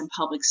space in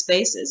public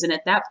spaces. And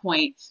at that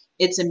point,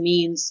 it's a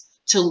means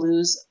to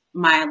lose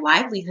my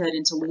livelihood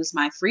and to lose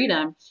my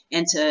freedom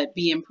and to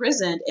be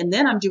imprisoned. And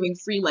then I'm doing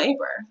free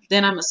labor.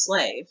 Then I'm a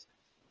slave.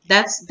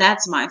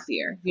 That's my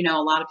fear.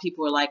 A lot of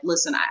people are like,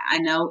 listen, I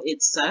know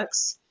it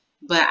sucks,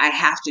 but I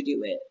have to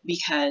do it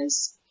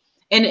because,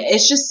 and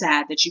it's just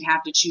sad that you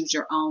have to choose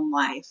your own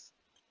life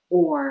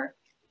or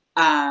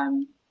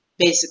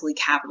basically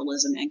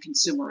capitalism and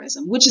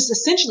consumerism, which is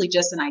essentially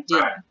just an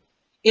idea.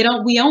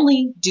 We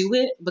only do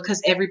it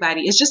because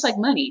it's just like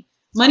money.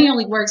 Money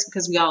only works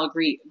because we all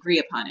agree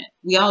upon it.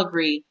 We all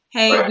agree,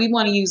 hey, we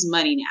want to use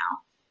money now.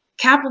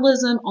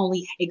 Capitalism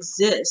only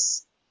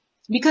exists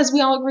because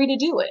we all agree to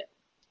do it.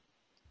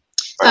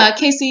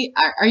 Casey,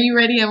 are you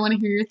ready? I want to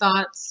hear your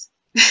thoughts.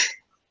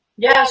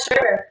 Yeah,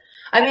 sure.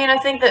 I mean, I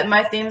think that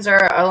my themes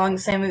are along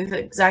the same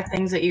exact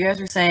things that you guys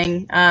were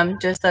saying,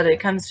 just that it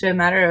comes to a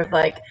matter of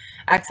like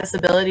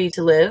accessibility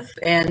to live,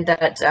 and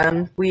that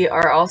we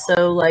are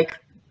also like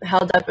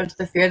held up into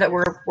the fear that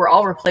we're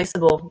all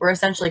replaceable. We're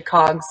essentially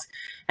cogs,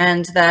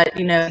 and that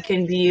it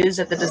can be used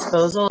at the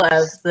disposal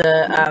of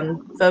the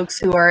folks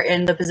who are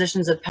in the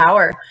positions of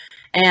power,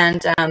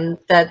 and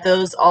that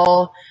those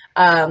all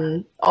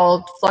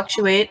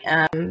fluctuate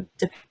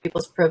to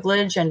people's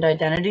privilege and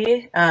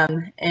identity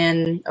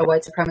in a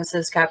white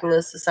supremacist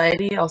capitalist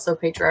society, also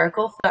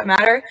patriarchal for that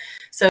matter.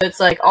 So it's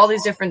like all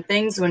these different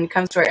things when it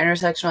comes to our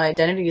intersectional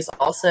identities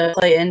also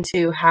play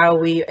into how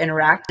we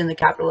interact in the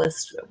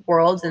capitalist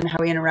world and how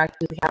we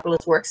interact in the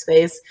capitalist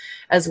workspace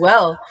as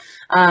well.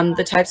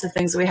 The types of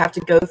things that we have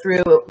to go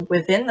through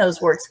within those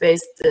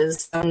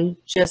workspaces,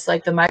 just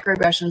like the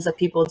microaggressions that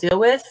people deal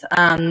with,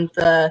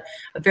 the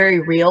very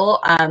real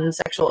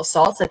sexual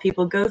assaults that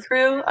people go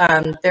through.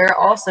 There are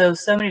also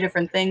so many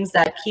different things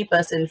that keep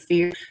us in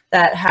fear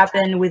that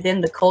happen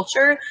within the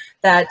culture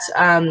that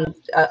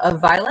of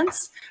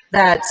violence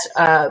that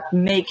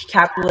make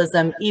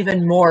capitalism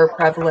even more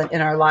prevalent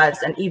in our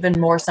lives and even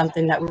more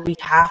something that we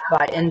have to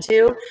buy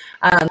into,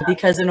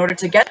 because in order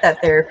to get that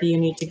therapy, you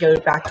need to go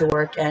back to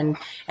work and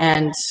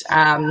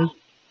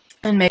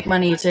make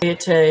money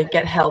to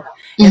get help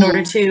in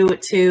order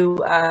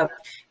to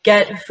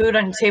get food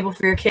on the table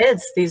for your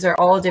kids. These are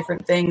all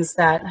different things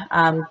that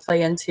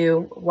play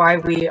into why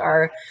we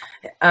are,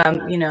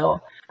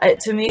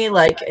 to me,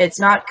 like, it's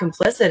not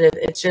complicit.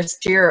 It's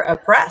just you're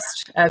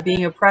oppressed,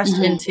 being oppressed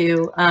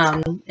into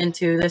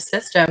this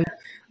system.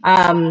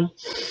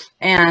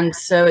 And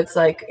so it's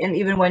like, and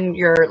even when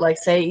you're like,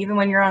 say, even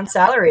when you're on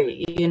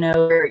salary,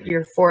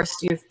 you're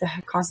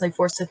constantly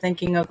forced to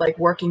thinking of like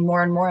working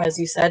more and more, as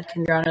you said,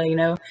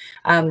 Kendrana,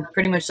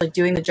 pretty much like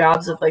doing the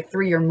jobs of like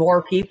 3 or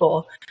more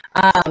people,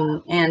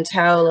 and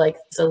how like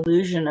this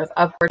illusion of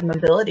upward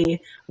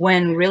mobility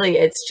when really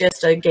it's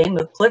just a game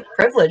of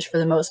privilege for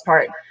the most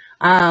part,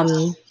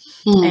 and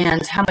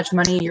how much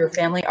money your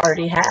family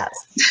already has.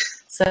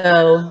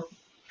 So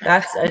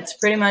it's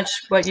pretty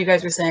much what you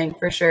guys were saying,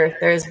 for sure.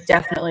 There's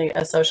definitely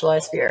a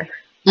socialized fear.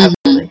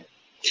 Absolutely.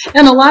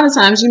 And a lot of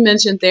times you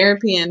mentioned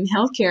therapy and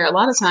healthcare. A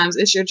lot of times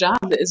it's your job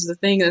that is the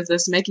thing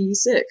that's making you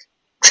sick.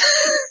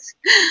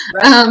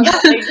 Right. Yeah,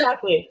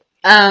 exactly.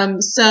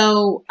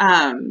 So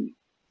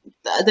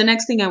the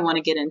next thing I want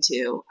to get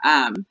into,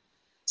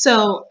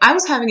 so I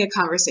was having a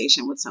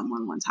conversation with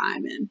someone one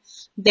time, and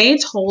they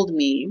told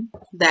me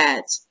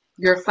that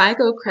your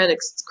FICO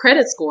credit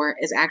score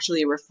is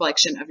actually a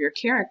reflection of your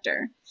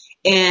character.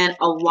 And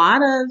a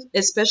lot of,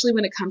 especially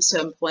when it comes to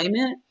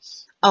employment,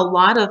 a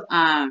lot of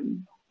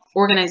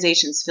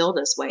organizations feel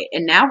this way.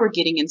 And now we're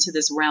getting into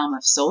this realm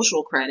of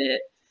social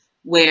credit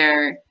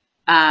where,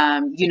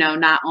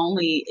 not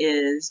only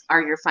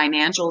are your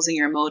financials and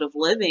your mode of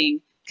living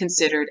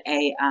considered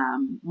a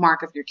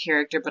mark of your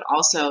character, but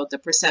also the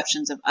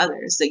perceptions of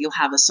others, that you'll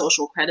have a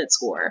social credit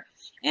score.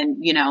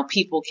 And,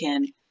 people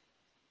can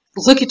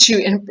look at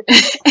you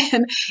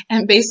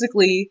and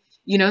basically,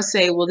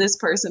 say, well, this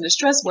person is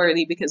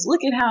trustworthy because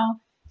look at how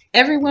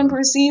everyone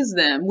perceives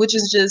them, which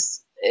is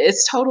just,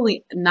 it's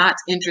totally not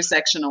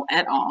intersectional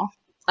at all.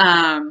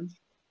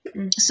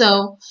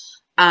 So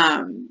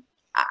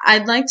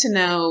I'd like to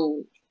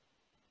know,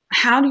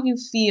 how do you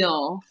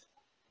feel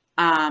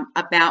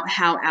about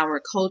how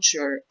our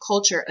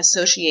culture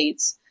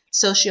associates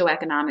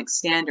socioeconomic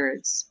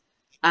standards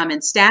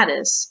and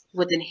status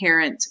with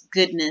inherent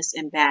goodness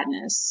and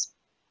badness?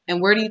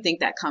 And where do you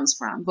think that comes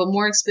from? But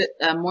more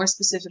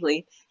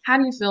specifically, how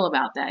do you feel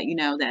about that?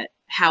 That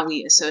how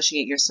we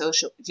associate your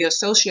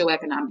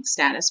socioeconomic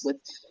status with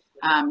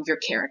your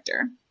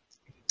character.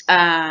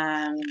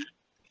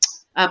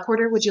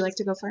 Porter, would you like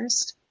to go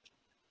first?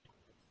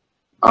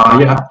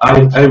 Yeah,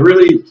 I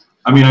really,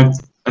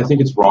 I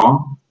think it's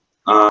wrong.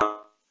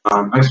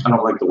 Actually, I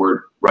don't like the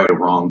word right or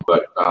wrong,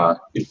 but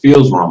it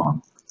feels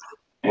wrong.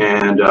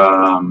 And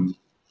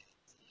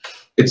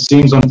it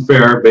seems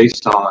unfair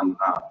based on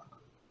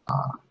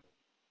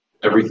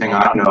everything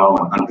I know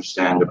and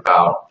understand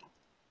about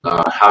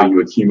how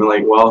you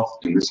accumulate wealth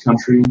in this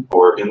country,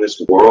 or in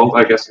this world,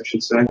 I guess I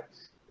should say.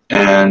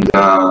 And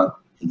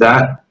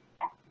that,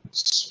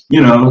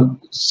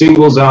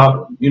 singles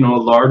out,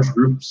 large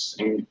groups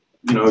and,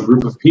 a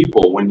group of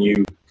people when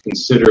you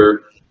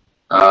consider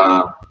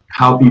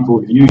how people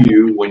view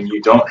you when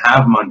you don't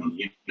have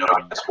money.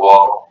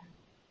 Well,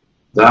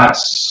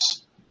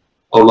 that's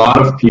a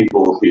lot of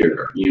people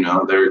here.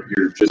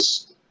 You're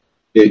just,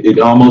 it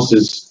almost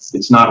is.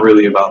 It's not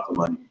really about the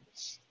money.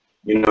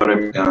 You know what I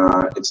mean?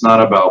 It's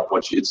not about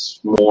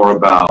it's more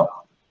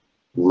about,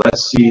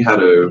 let's see how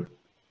to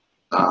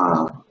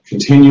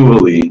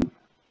continually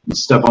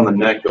step on the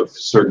neck of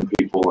certain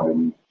people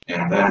and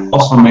then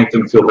also make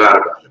them feel bad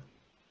about it.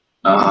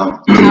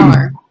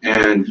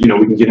 And we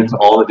can get into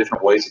all the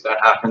different ways that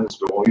happens,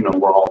 but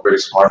we're all very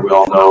smart. We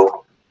all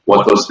know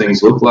what those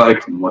things look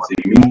like and what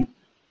they mean.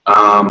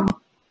 I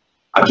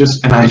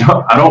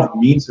don't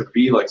mean to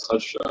be like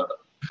such a,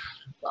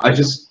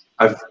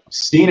 I've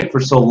seen it for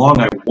so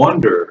long. I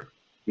wonder,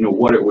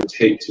 what it would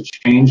take to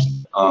change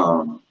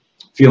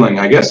feeling.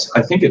 I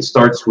think it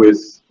starts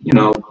with,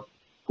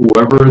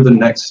 whoever the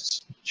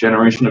next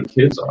generation of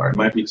kids are. It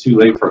might be too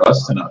late for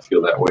us to not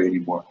feel that way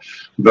anymore.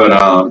 But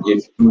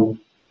if you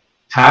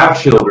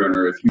have children,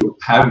 or if you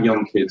have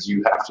young kids,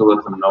 you have to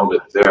let them know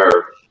that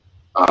their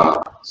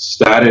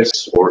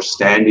status or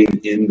standing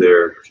in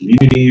their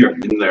community or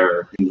in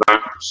their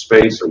environment,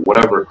 space, or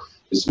whatever,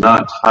 is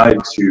not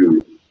tied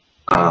to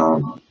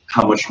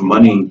how much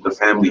money the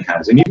family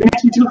has. And even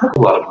if you do have a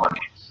lot of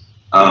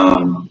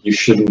money, you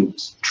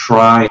shouldn't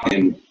try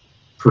and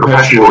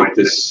perpetuate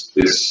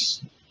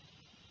this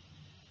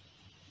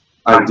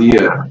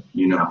idea,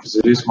 because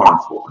it is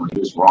harmful and it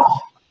is wrong.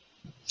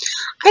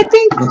 I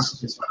think.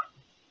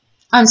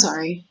 I'm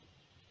sorry.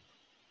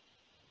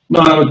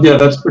 No, yeah,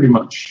 that's pretty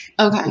much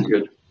okay.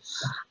 Good.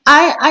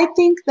 I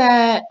think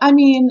that,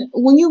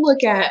 when you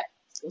look at,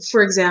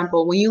 for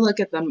example, when you look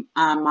at the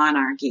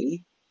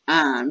monarchy,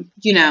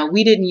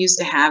 we didn't used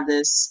to have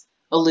this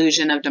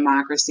illusion of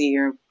democracy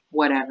or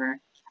whatever.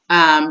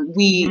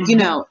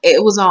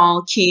 It was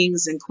all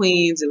kings and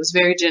queens. It was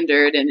very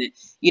gendered, and it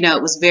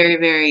was very,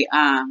 very,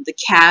 the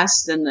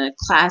caste and the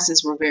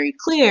classes were very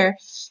clear.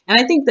 And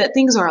I think that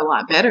things are a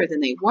lot better than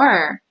they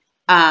were.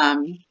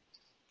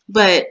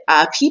 But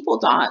people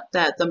thought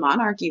that the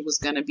monarchy was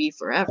going to be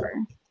forever.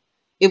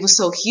 It was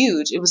so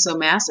huge. It was so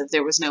massive.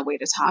 There was no way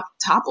to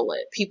topple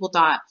it. People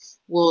thought,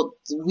 well,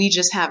 we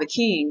just have a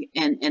king,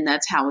 and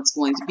that's how it's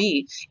going to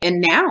be. And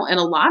now, in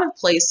a lot of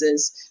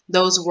places,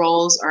 those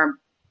roles are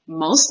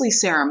mostly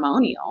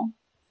ceremonial.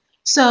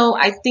 So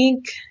I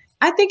think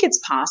it's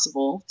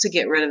possible to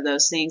get rid of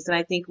those things, and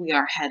I think we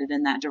are headed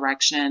in that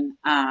direction.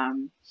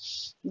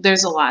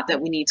 There's a lot that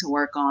we need to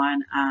work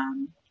on,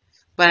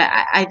 but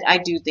I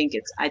do think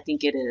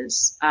it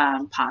is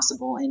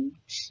possible, and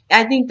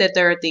I think that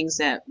there are things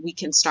that we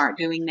can start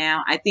doing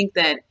now. I think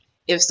that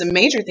if some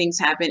major things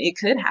happen, it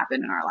could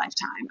happen in our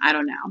lifetime. I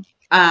don't know.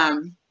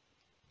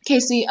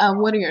 Casey,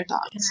 what are your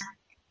thoughts?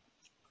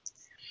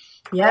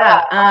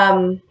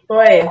 Yeah,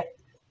 boy,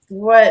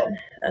 what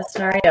a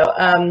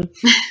scenario.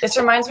 This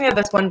reminds me of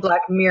this one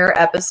Black Mirror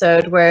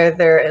episode where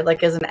there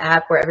is an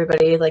app where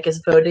everybody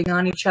is voting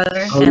on each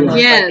other, and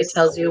yes. It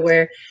tells you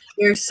where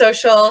your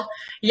social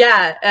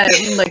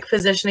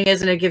positioning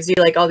is, and it gives you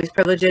all these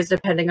privileges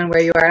depending on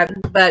where you are.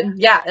 But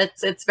yeah,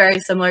 it's very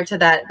similar to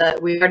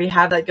that we already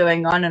have that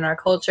going on in our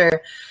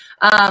culture,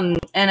 and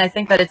I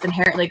think that it's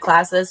inherently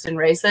classist and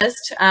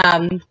racist.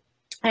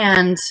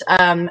 And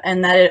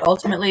that it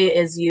ultimately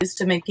is used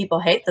to make people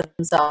hate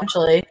themselves,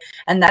 actually.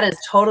 And that is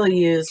totally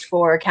used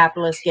for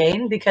capitalist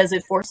gain, because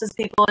it forces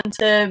people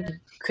into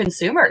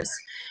consumers.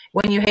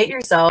 When you hate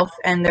yourself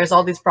and there's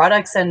all these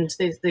products and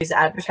these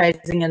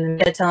advertising and the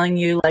media telling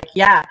you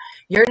yeah,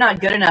 you're not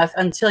good enough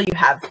until you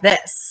have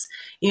this,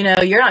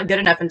 you're not good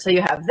enough until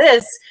you have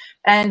this.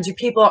 And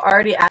people are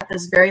already at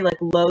this very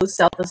low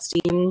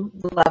self-esteem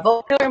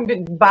level,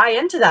 buy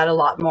into that a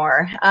lot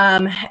more.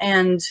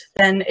 And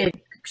then it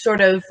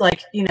sort of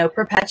like,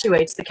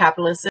 perpetuates the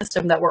capitalist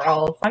system that we're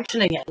all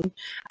functioning in,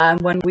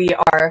 when we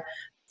are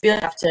feeling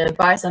have to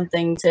buy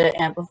something to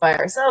amplify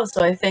ourselves.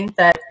 So I think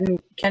that,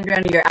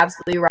 Kendriana, you're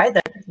absolutely right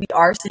that we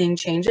are seeing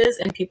changes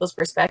in people's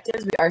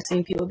perspectives. We are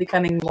seeing people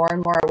becoming more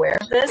and more aware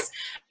of this.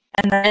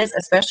 And that is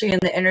especially in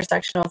the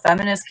intersectional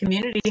feminist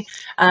community,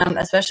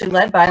 especially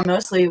led by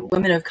mostly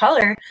women of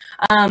color,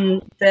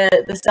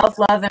 the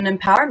self-love and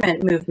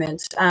empowerment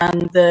movement,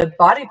 the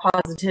body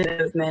positive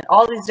movement,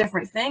 all these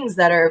different things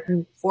that are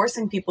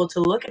forcing people to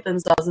look at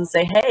themselves and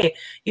say, hey,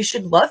 you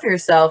should love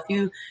yourself.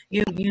 You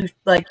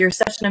like, you're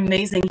such an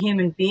amazing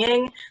human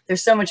being.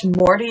 There's so much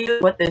more to you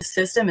what this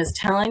system is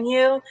telling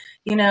you.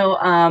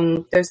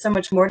 There's so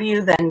much more to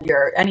you than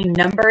any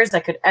numbers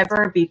that could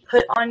ever be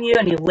put on you,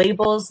 any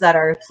labels that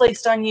are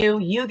placed on you.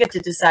 You get to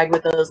decide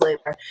what those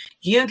labels are.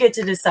 You get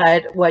to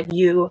decide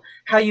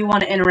how you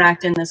want to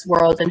interact in this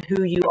world and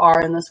who you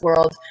are in this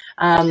world.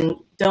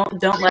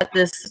 Don't let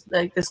this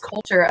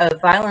culture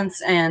of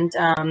violence and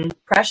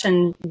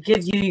oppression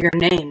give you your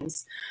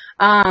names.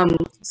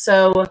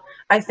 So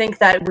I think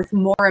that with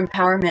more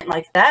empowerment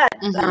like that,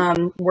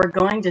 we're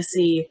going to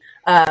see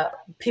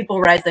people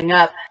rising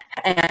up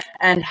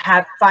and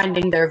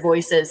finding their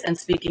voices and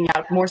speaking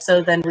out more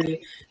so than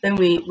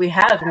we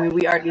have. I mean,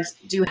 we already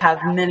do have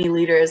many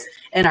leaders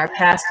in our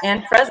past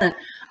and present,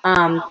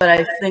 but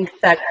I think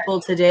that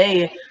people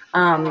today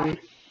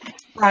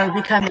are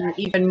becoming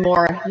even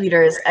more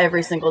leaders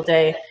every single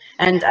day.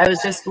 And I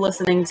was just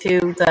listening to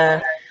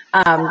the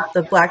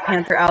Black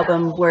Panther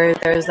album where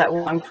there's that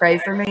one "Pray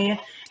for Me,"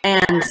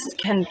 and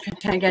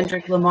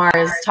Kendrick Lamar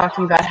is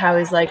talking about how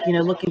he's like,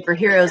 looking for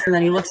heroes, and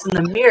then he looks in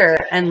the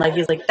mirror and like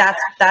he's like,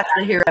 that's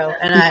the hero,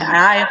 and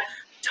I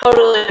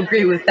totally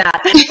agree with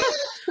that.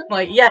 I'm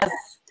like, yes,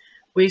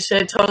 we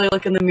should totally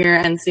look in the mirror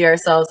and see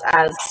ourselves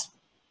as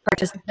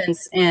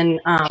participants in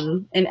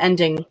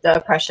ending the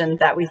oppression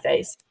that we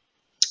face.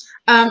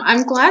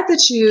 I'm glad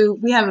that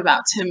we have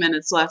about 10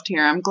 minutes left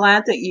here. I'm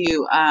glad that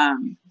you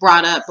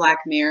brought up Black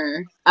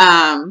Mirror,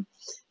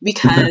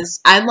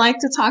 because I'd like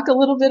to talk a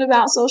little bit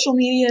about social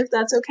media, if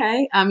that's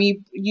okay.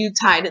 You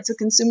tied it to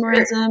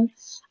consumerism.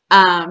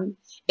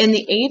 In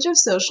the age of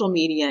social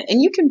media,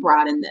 and you can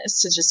broaden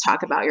this to just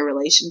talk about your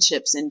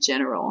relationships in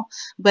general,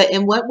 but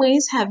in what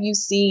ways have you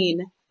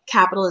seen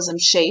capitalism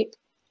shape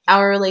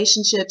our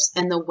relationships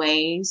and the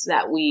ways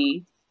that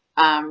we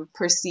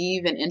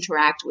perceive and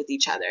interact with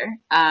each other?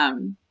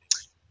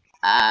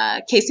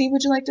 Casey,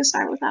 would you like to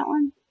start with that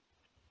one?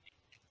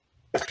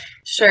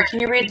 Sure. Can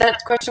you read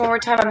that question one more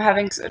time? I'm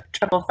having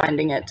trouble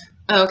finding it.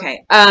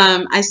 Okay.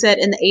 I said,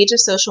 in the age of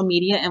social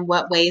media, in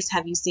what ways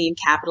have you seen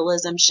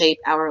capitalism shape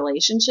our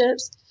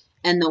relationships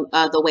and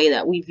the way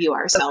that we view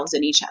ourselves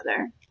and each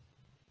other?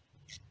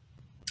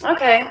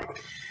 Okay.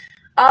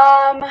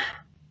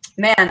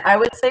 Man, I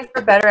would say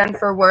for better and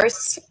for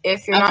worse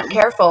if you're not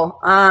careful.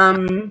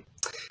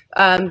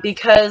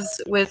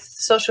 Because with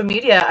social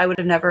media,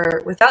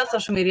 without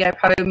social media, I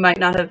probably might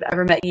not have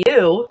ever met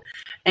you.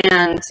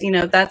 And,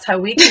 that's how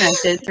we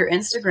connected through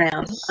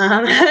Instagram.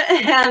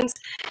 And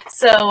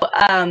so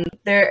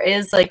there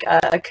is like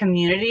a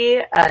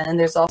community, and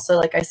there's also,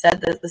 like I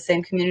said, the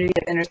same community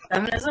of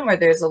interfeminism where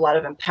there's a lot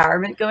of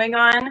empowerment going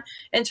on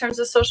in terms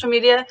of social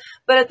media.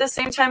 But at the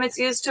same time, it's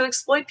used to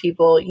exploit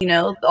people.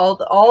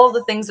 All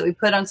the things that we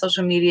put on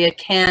social media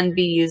can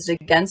be used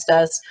against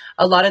us.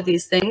 A lot of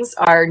these things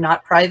are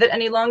not private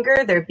any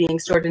longer. They're being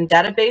stored in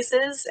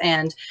databases,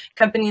 and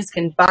companies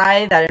can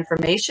buy that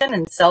information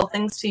and sell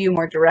things to you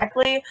more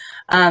directly.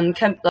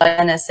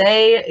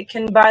 NSA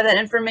can buy that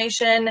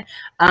information.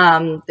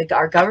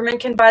 Our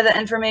government can buy that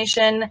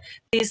information.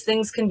 These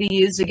things can be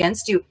used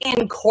against you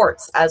in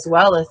courts as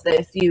well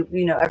if you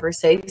ever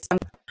say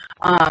something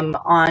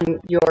on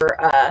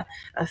your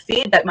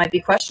feed that might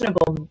be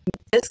questionable.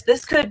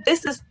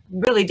 This is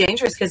really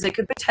dangerous because it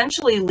could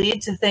potentially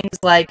lead to things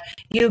like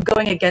you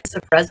going against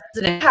the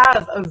president.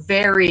 Have a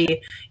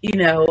very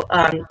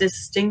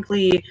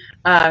distinctly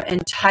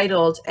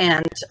entitled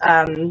and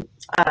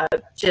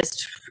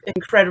just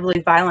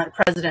incredibly violent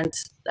president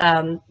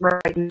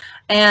right now.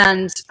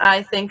 And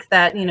I think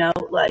that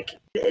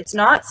it's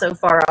not so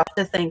far off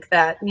to think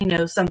that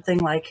something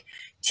like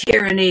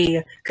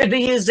tyranny could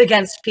be used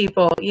against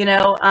people,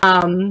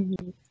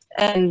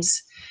 and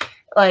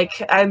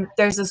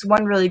there's this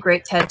one really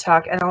great TED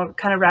talk, and I'll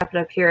kind of wrap it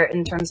up here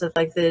in terms of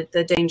like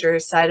the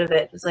dangerous side of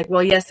it. It's like,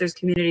 well, yes, there's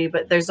community,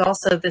 but there's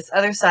also this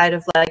other side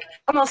of like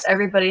almost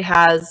everybody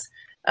has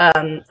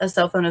a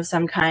cell phone of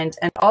some kind,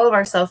 and all of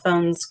our cell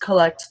phones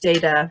collect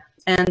data.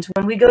 And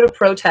when we go to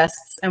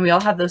protests and we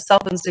all have those cell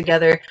phones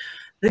together,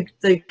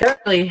 the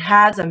government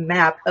has a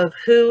map of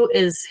who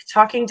is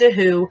talking to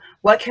who,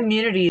 what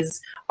communities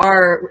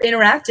are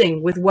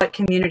interacting with what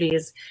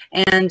communities.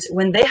 And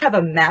when they have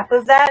a map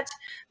of that,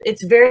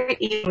 it's very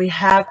easy. We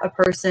have a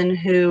person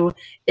who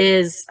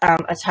is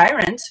a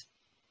tyrant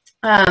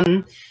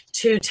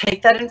to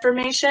take that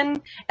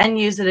information and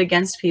use it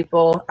against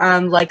people,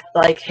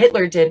 like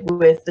Hitler did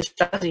with the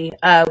Stasi,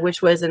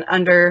 which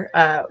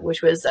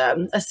was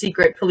a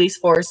secret police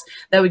force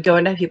that would go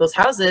into people's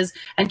houses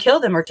and kill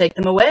them or take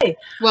them away.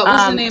 What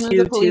was the name of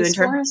the police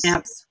internment force?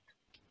 Camps.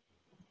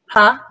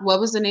 Huh? What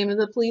was the name of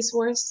the police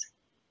force?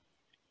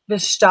 The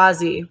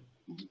Stasi.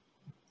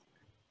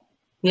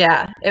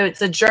 Yeah,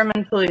 it's a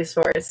German police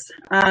force.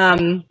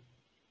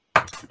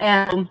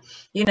 And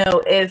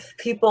if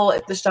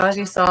the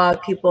Stasi saw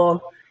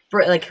people,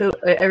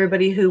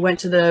 everybody who went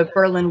to the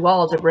Berlin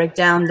Wall to break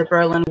down the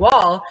Berlin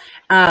Wall,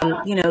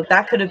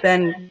 that could have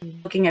been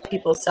looking at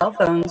people's cell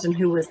phones and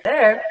who was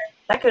there.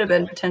 That could have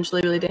been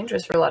potentially really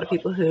dangerous for a lot of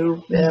people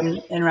who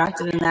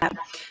interacted in that.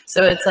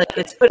 So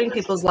it's putting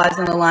people's lives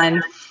on the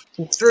line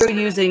through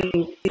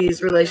using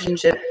these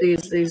relationships,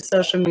 these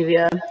social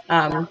media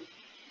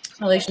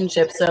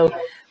relationships. So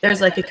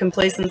there's a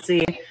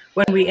complacency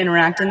when we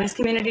interact in these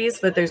communities,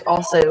 but there's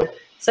also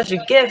such a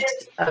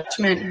gift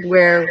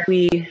where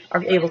we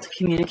are able to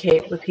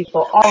communicate with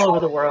people all over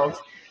the world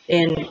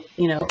in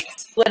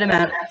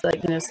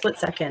split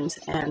second.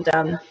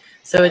 And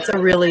so it's a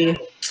really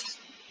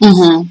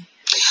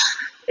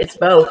it's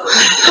both.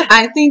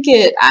 I think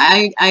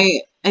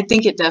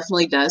it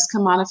definitely does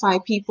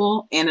commodify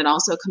people, and it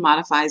also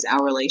commodifies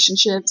our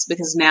relationships,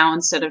 because now,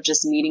 instead of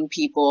just meeting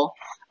people,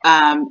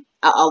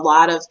 a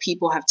lot of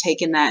people have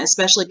taken that,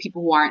 especially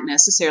people who aren't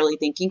necessarily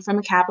thinking from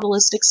a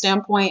capitalistic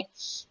standpoint.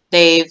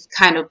 They've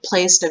kind of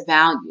placed a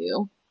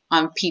value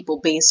on people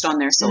based on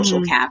their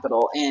social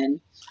capital, and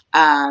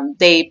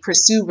they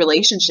pursue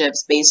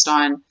relationships based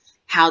on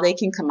how they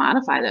can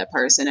commodify that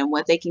person and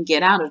what they can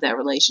get out of that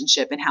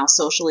relationship, and how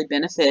socially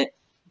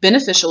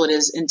beneficial it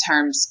is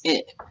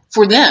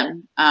for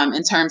them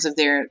in terms of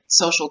their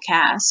social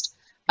caste.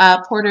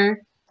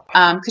 Porter,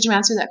 could you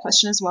answer that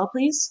question as well,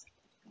 please?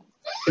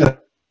 Yeah.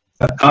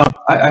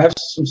 I have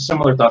some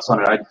similar thoughts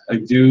on it. I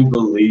do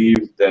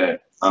believe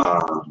that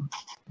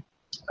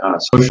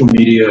social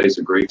media is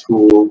a great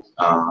tool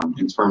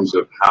in terms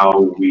of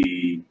how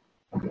we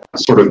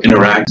sort of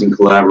interact and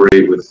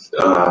collaborate with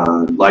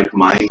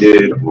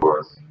like-minded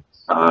or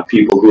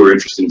people who are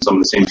interested in some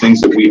of the same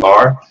things that we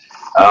are.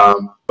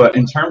 But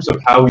in terms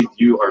of how we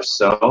view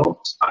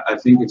ourselves, I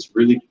think it's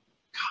really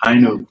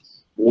kind of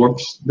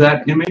warps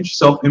that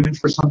self-image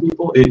for some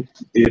people.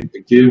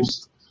 It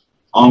gives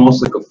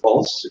almost like a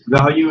false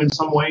value in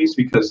some ways,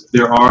 because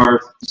there are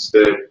things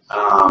that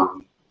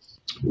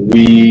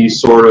we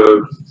sort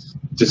of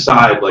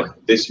decide, like,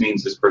 this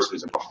means this person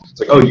is important.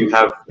 It's like, oh, you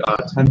have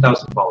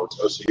 10,000 followers.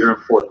 Oh, so you're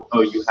important.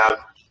 Oh, you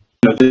have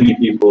many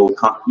people.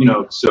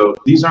 So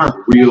these aren't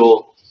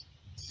real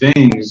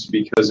things,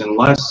 because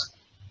unless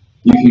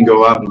you can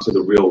go out into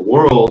the real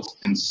world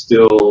and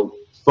still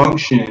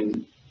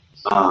function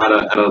at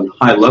a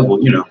high level,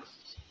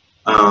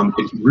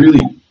 it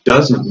really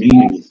doesn't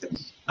mean anything.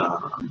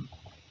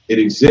 It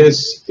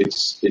exists.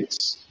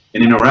 It's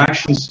an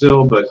interaction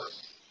still, but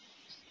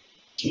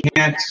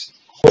can't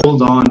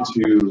hold on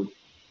to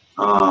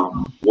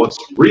what's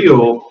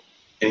real,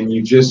 and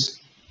you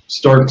just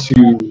start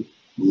to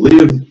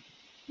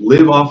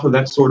live off of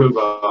that sort of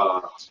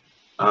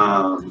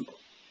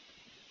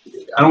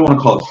I don't want to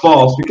call it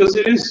false, because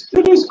it is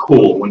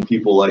cool when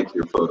people like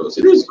your photos.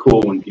 It is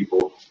cool when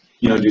people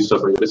do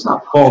stuff like that. It's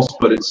not false,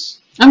 but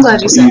I'm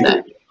glad you said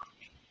that.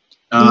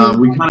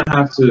 We kind of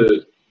have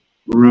to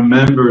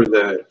remember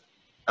that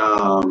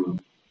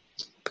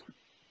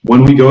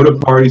when we go to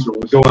parties, when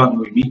we go out and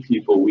we meet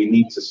people, we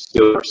need to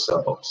still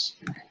ourselves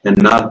and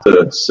not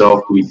the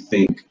self we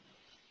think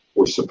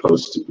we're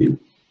supposed to be.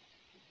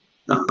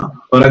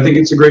 But I think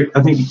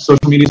I think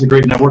social media is a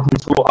great networking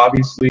tool.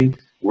 Obviously,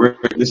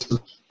 this is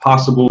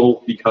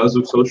possible because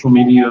of social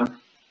media.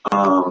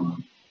 But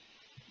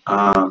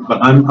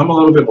I'm a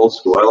little bit old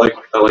school. I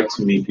like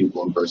to meet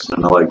people in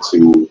person. I like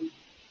to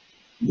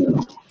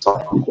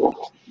talk to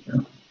people.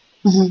 Yeah.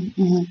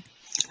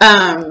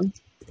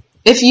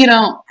 If you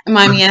don't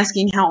mind me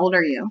asking, how old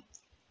are you?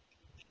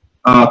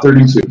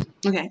 32.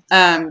 Okay.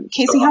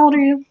 Casey, how old are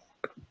you?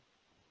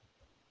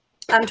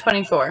 I'm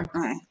 24.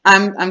 Okay.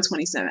 I'm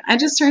 27. I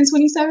just turned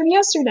 27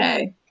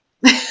 yesterday.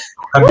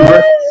 Happy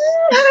birthday!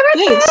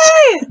 Thanks.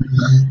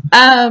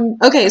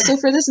 Okay, so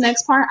for this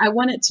next part, I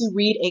wanted to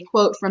read a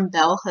quote from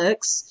Bell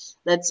Hooks.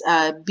 That's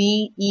Bell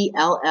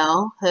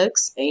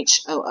Hooks,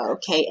 Hooks.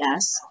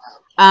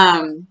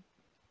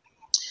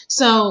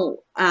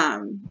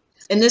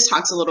 And this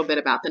talks a little bit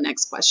about the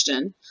next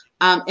question.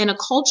 In a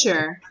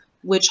culture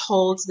which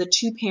holds the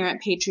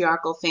two-parent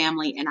patriarchal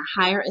family in a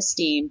higher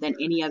esteem than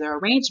any other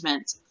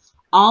arrangement,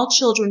 all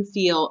children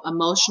feel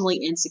emotionally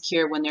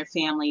insecure when their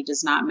family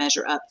does not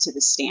measure up to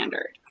the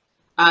standard.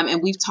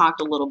 And we've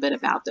talked a little bit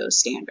about those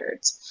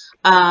standards.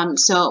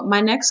 So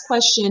my next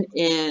question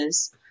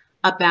is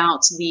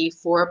about the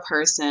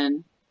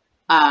four-person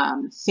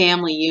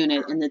family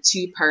unit and the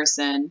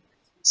two-person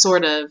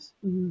sort of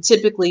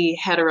typically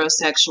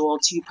heterosexual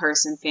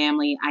two-person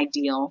family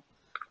ideal.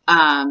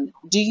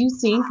 Do you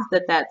think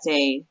that that's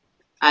a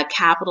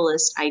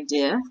capitalist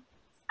idea?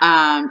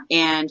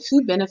 and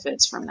who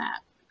benefits from that?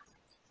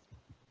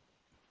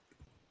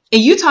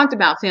 And you talked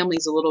about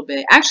families a little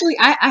bit. Actually,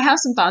 I have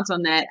some thoughts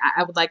on that.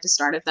 I would like to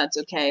start if that's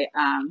okay.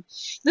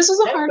 This was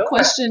a hard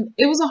question.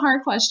 It was a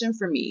hard question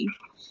for me.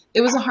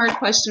 It was a hard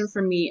question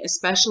for me,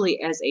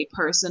 especially as a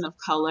person of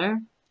color,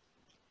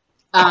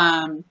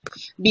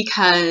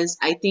 because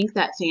I think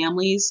that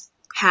families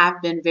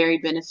have been very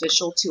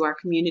beneficial to our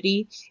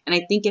community, and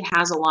I think it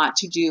has a lot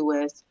to do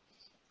with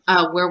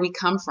where we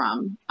come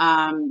from,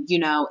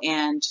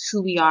 and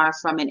who we are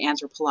from an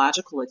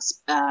anthropological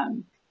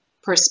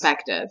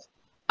perspective.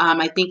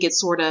 I think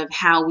it's sort of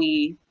how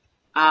we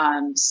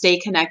stay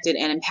connected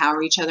and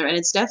empower each other. And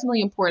it's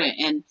definitely important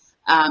in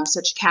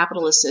such a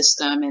capitalist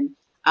system, and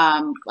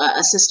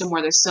a system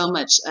where there's so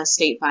much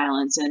state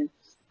violence, and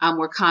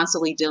we're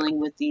constantly dealing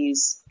with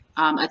these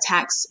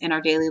attacks in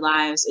our daily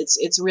lives.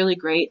 It's really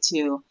great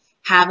to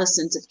have a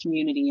sense of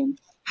community and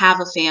have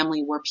a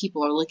family where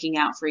people are looking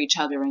out for each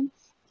other and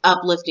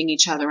uplifting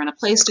each other, and a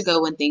place to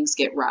go when things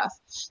get rough.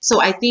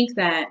 So I think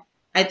that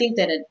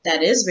that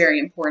is very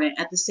important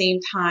at the same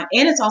time.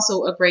 And it's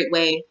also a great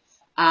way,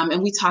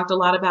 and we talked a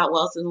lot about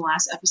wealth in the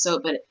last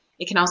episode, but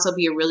it can also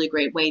be a really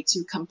great way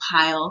to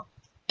compile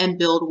and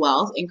build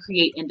wealth and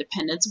create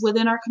independence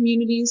within our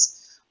communities,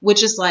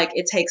 which is like,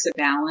 it takes a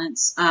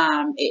balance.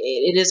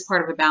 It is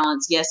part of a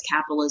balance. Yes,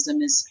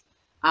 capitalism is,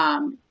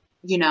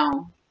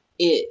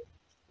 it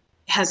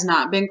has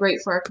not been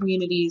great for our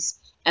communities.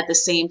 At the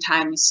same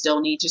time, we still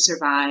need to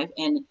survive.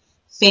 And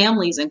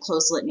families in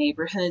close-knit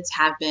neighborhoods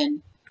have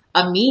been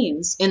a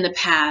means in the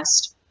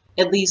past,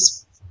 at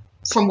least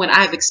from what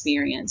I've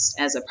experienced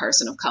as a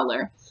person of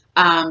color.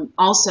 From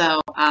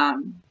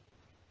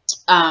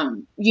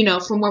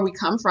where we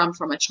come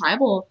from a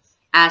tribal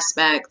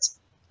aspect,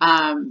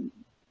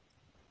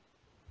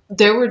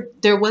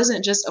 there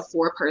wasn't just a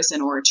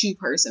 4-person or a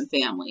 2-person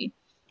family.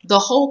 The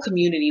whole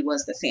community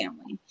was the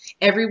family.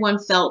 Everyone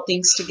felt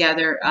things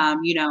together.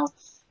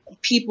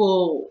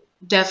 People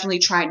definitely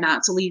tried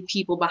not to leave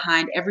people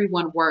behind.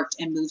 Everyone worked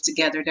and moved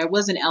together. There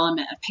was an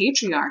element of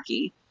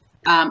patriarchy,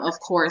 of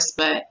course,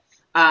 but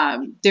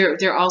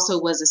there also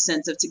was a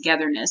sense of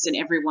togetherness, and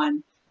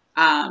everyone,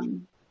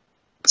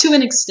 to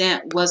an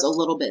extent, was a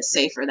little bit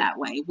safer that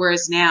way.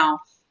 Whereas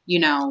now,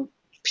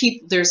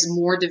 there's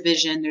more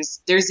division.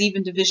 There's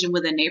even division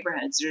within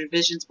neighborhoods. There's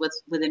divisions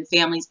within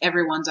families.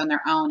 Everyone's on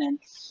their own, and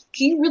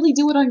can you really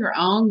do it on your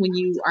own when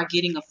you are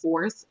getting a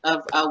fourth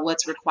of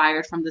what's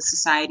required from the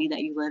society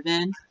that you live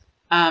in?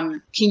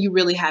 Can you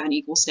really have an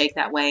equal stake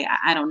that way?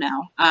 I don't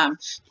know.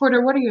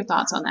 Porter, what are your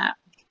thoughts on that?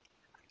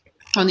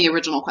 On the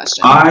original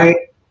question. I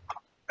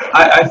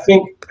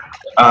think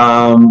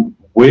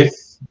with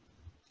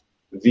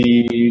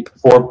the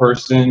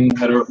 4-person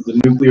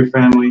the nuclear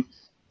family,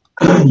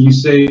 you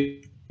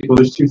say, well,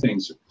 there's 2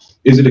 things.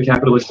 Is it a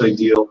capitalist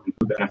ideal, and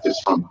who benefits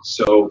from it?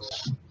 So,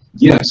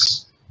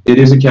 yes, it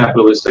is a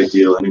capitalist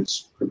ideal, and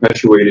it's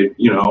perpetuated.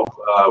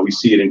 We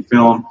see it in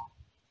film.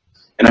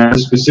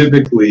 And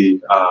specifically,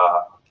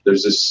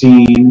 there's a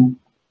scene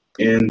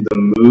in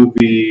the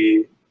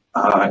movie,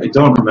 I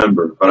don't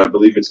remember, but I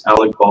believe it's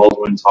Alec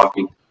Baldwin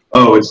talking.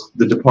 Oh, it's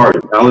The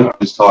Departed. Alec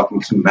is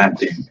talking to Matt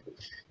Damon.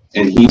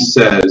 And he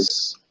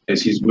says,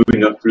 as he's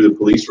moving up through the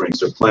police ranks,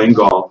 they're playing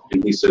golf,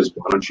 and he says,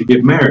 why don't you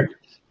get married?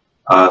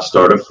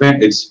 Start a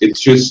family. It's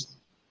just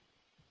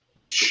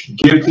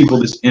give people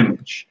this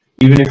image.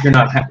 Even if you're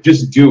not happy,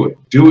 just do it.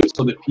 Do it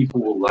so that people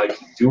will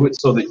like you. Do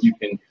it so that you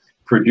can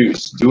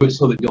produce. Do it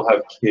so that you'll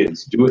have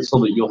kids. Do it so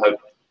that you'll have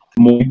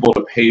more people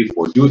to pay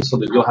for. Do it so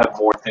that you'll have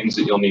more things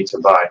that you'll need to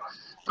buy.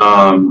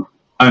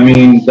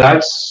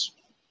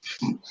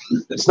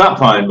 It's not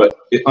fine, but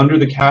under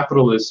the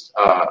capitalist,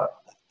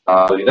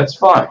 that's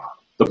fine.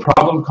 The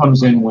problem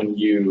comes in when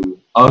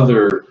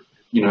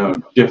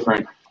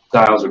different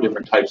styles or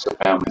different types of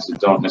families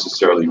that don't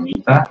necessarily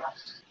meet that.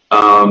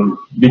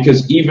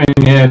 Because even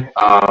if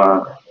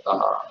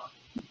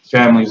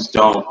families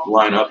don't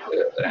line up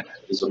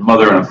as a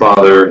mother and a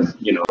father, and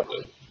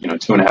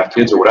 2.5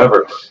 kids or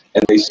whatever,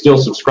 and they still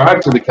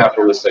subscribe to the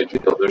capitalist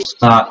ideal, they're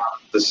not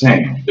the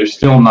same. They're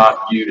still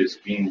not viewed as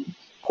being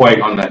quite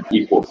on that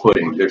equal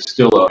footing. There's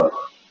still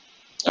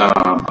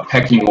a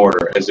pecking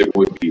order, as it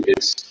would be.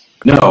 It's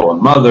a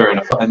mother and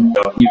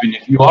even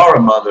if you are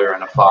a mother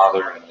and a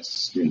father and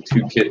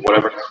 2 kids,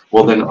 whatever,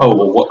 well then,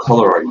 what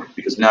color are you?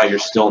 Because now you're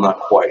still not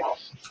quite.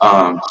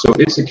 So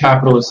it's a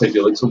capitalist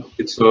ideal. It's a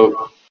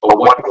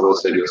white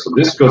capitalist ideal. So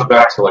this goes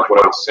back to like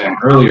what I was saying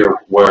earlier,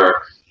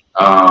 where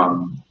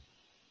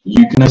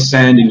you can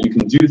ascend and you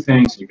can do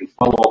things, and you can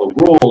follow all the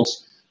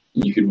rules,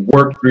 and you can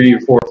work 3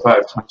 or 4 or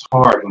 5 times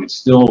hard, and it's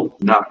still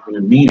not going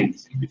to mean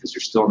anything, because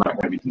you're still not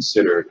going to be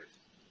considered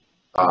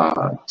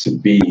to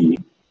be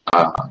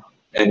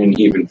in an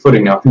even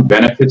footing. Now, who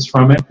benefits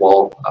from it?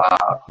 Well,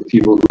 the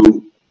people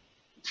who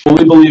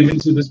fully believe in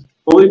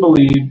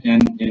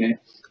it,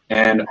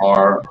 and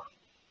are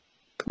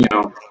in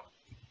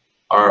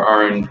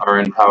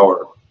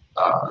power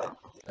of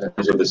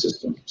the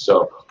system.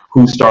 So,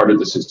 who started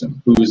the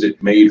system? Who is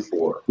it made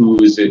for? Who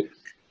is it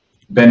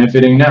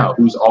benefiting now?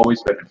 Who's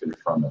always benefited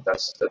from it? That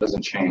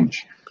doesn't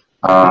change.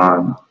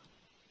 um,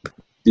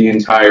 the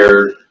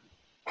entire,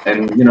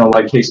 and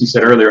like Casey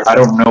said earlier, I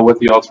don't know what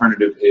the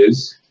alternative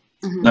is.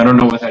 Mm-hmm. I don't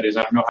know what that is.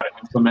 I don't know how to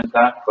implement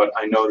that, but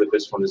I know that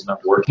this one is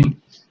not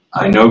working.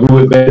 I know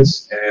who it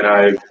is, and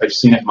I've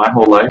seen it my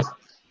whole life.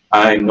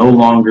 I no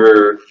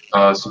longer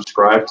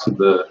subscribe to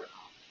the.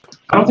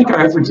 I don't think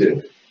I ever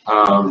did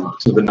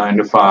to the 9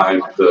 to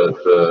 5.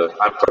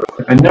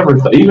 I never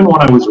thought, even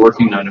when I was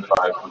working 9 to 5,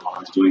 when I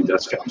was doing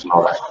desk jobs and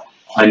all that,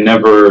 I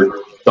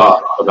never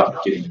thought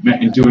about getting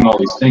and doing all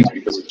these things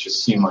because it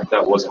just seemed like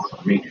that wasn't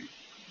for me.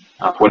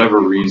 Whatever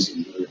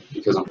reason,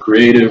 because I'm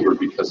creative or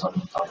because I'm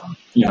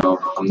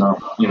not,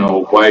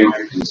 white,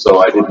 and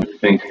so I didn't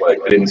think I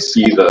didn't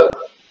see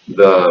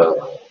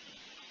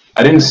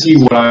I didn't see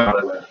what I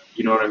wanted.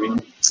 You know what I mean?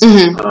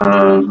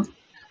 Mm-hmm.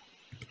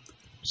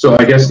 So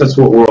I guess that's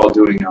what we're all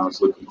doing now is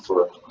looking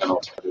for an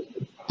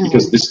alternative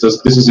because this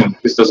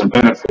doesn't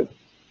benefit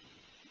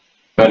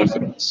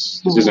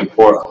us. This isn't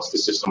for us. The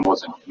system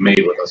wasn't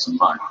made with us in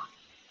mind.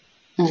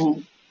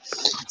 Mm-hmm.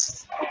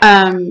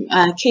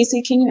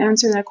 Casey, can you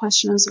answer that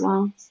question as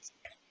well?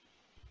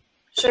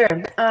 Sure.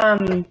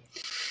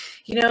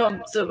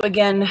 So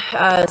again,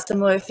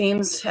 similar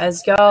themes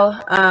as y'all.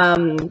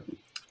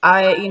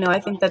 I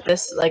think that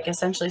this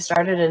essentially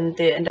started in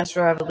the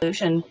Industrial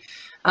Revolution,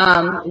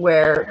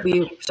 where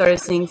we started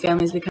seeing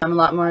families become a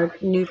lot more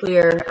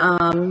nuclear,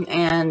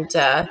 and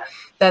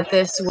that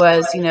this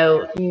was,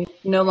 no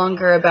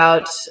longer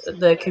about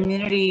the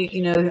community,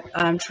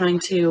 trying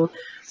to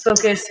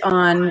focus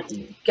on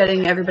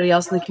getting everybody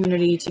else in the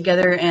community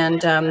together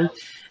and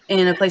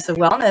in a place of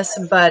wellness,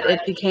 but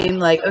it became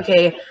like,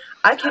 okay,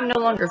 I can no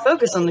longer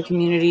focus on the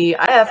community.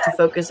 I have to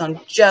focus on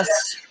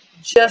just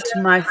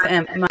my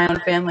own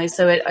family.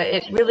 So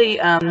it really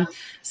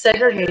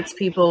segregates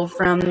people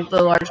from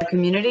the larger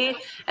community,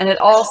 and it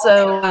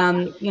also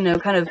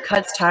kind of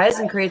cuts ties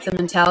and creates a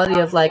mentality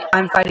of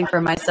I'm fighting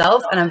for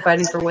myself and I'm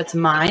fighting for what's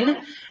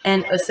mine,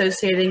 and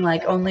associating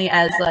only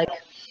as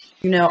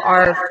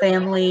our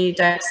family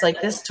dynamics.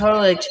 This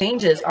totally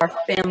changes our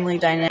family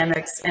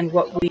dynamics and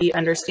what we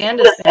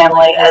understand as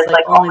family as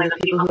only the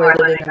people who are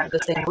living under the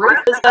same roof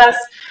as us,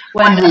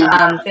 when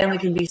family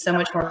can be so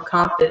much more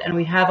complicated, and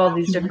we have all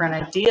these different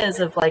ideas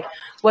of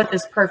what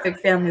this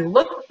perfect family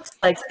looks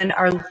like, and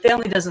our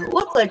family doesn't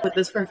look like what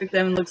this perfect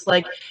family looks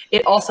like.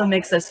 It also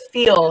makes us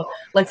feel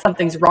like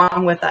something's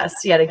wrong with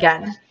us yet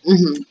again.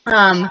 Mm-hmm.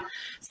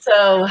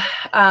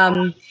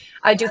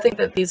 I do think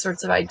that these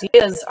sorts of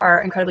ideas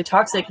are incredibly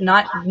toxic.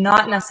 Not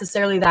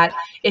necessarily that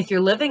if you're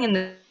living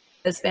in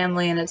this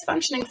family and it's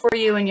functioning for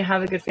you and you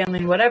have a good family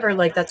and whatever,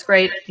 that's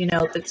great.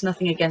 There's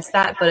nothing against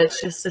that. But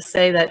it's just to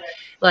say that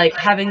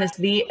having this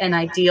be an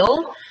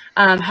ideal,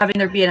 having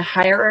there be a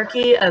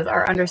hierarchy of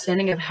our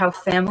understanding of how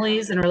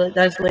families and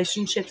those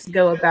relationships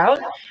go about,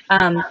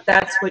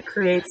 that's what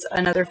creates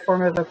another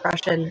form of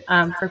oppression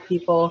for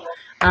people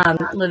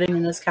living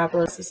in this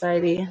capitalist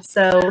society.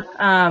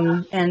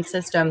 And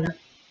system.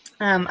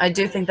 I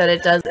do think that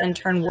it does in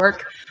turn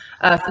work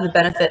for the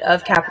benefit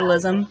of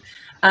capitalism,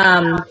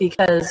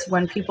 because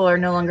when people are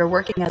no longer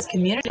working as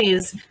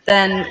communities,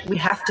 then we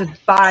have to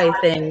buy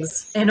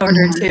things in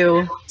order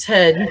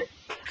to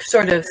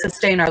sort of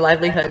sustain our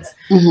livelihoods.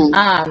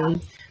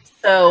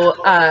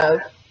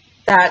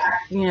 That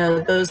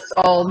those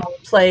all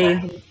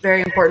play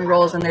very important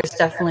roles, and there's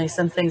definitely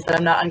some things that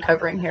I'm not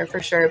uncovering here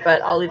for sure,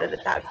 but I'll leave it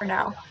at that for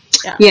now.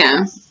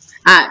 Yeah.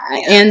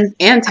 And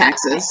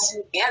taxes.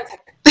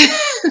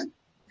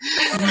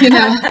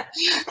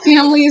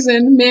 Families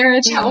and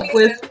marriage help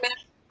with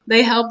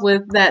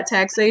that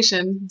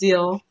taxation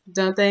deal,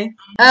 don't they?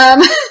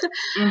 So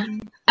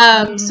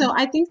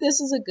I think this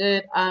is a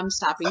good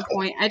stopping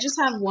point. I just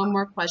have one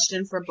more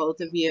question for both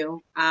of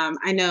you.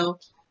 I know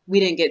we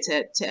didn't get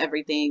to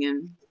everything,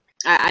 and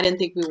I didn't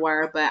think we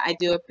were, but I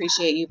do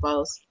appreciate you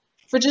both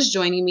for just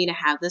joining me to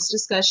have this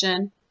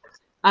discussion.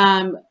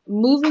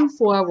 Moving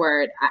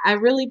forward, I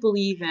really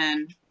believe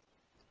in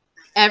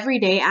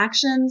everyday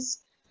actions,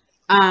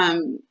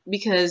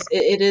 because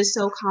it is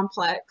so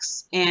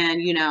complex,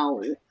 and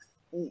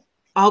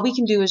all we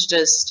can do is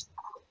just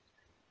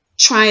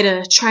try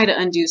to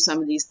undo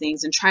some of these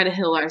things and try to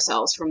heal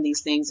ourselves from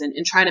these things,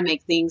 and try to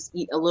make things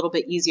a little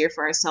bit easier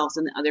for ourselves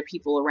and the other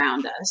people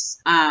around us.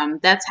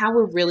 That's how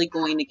we're really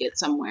going to get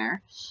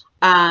somewhere.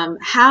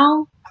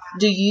 How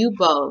do you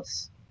both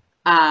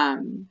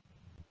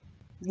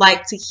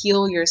like to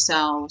heal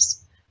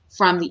yourselves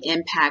from the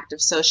impact of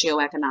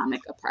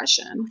socioeconomic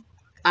oppression?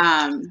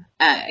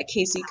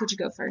 Casey, could you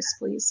go first,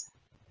 please?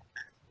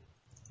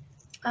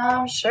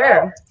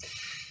 Sure.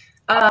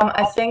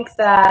 I think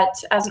that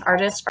as an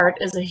artist, art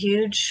is a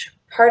huge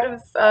part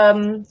of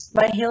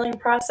my healing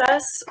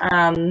process.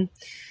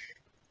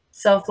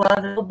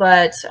 Self-love,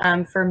 but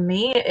for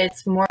me,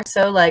 it's more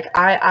so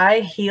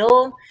I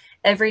heal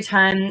every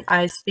time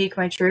I speak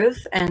my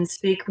truth and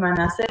speak my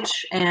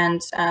message,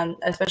 and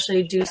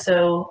especially do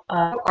so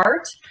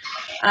art.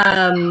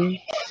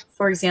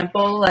 For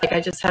example, like I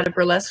just had a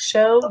burlesque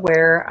show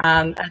where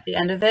at the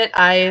end of it,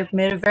 I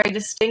made a very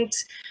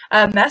distinct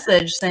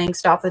message saying,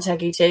 "Stop the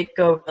techie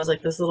takeover." I was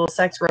like this little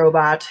sex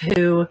robot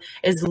who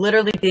is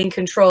literally being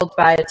controlled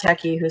by a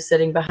techie who's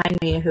sitting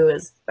behind me, who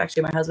is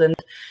actually my husband,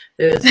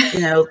 who's,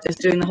 just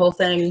doing the whole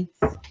thing.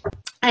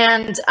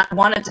 And I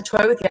wanted to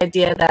toy with the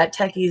idea that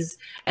techies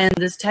and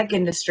this tech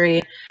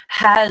industry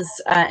has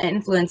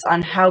influence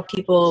on how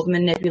people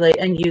manipulate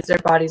and use their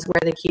bodies,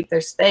 where they keep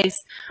their space.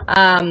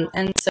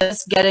 And so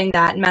just getting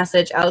that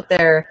message out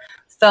there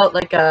felt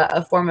like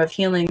a form of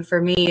healing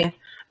for me.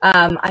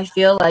 I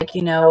feel like,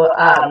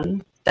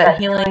 that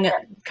healing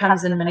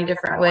comes in many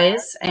different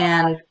ways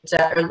and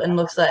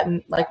looks at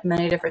like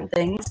many different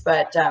things,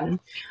 but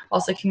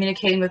also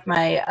communicating with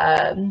my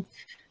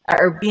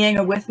or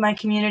being with my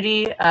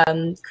community,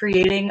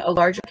 creating a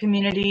larger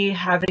community,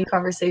 having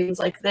conversations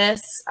like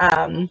this,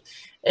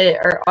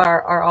 are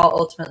all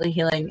ultimately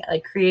healing.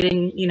 Like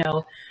creating,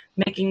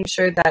 making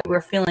sure that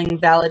we're feeling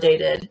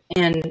validated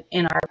in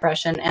our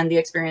oppression and the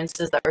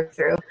experiences that we're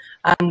through,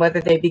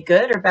 whether they be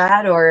good or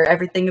bad or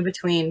everything in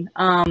between.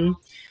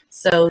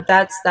 So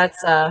that's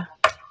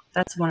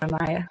one of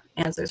my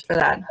answers for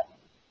that.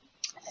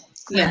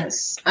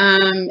 Yes.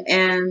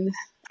 And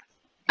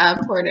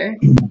Porter.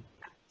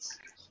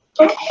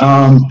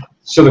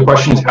 So the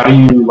question is, how do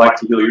you like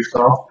to heal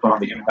yourself from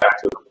the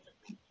impact of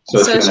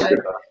Social.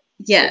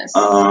 Yes.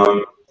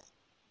 I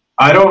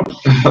don't.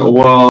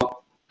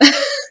 Well.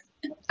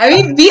 I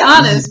mean, be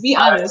honest. Be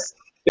honest.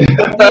 Be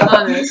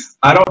honest.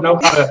 I don't know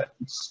how to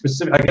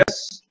specific. I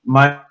guess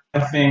my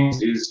thing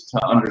is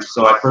to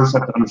So I first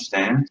have to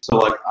understand. So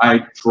like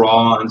I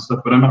draw and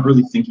stuff, but I'm not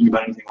really thinking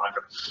about anything when I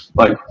draw.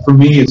 Like for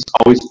me, it's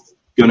always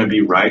gonna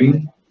be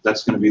writing.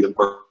 That's gonna be the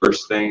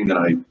first thing that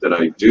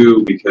I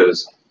do,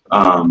 because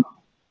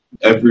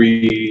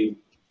everything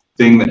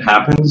that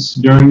happens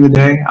during the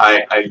day,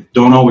 I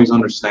don't always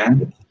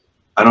understand it.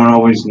 I don't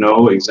always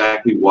know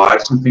exactly why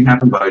something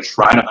happened, but I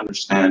try to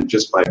understand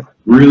just by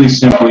really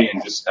simply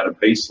and just at a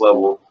base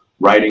level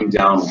writing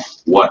down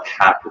what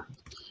happened.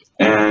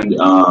 And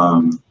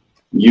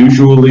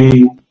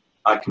usually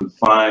I can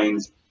find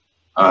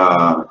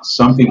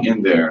something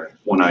in there.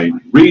 When I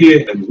read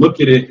it and look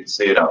at it and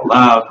say it out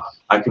loud,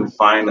 I can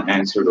find the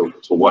answer to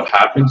what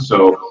happened.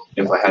 So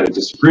if I had a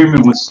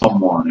disagreement with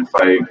someone, if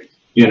I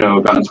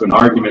got into an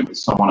argument with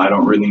someone I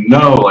don't really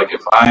know, like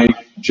if I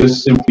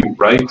just simply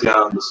write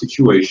down the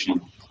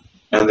situation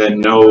and then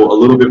know a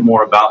little bit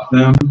more about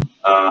them,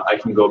 I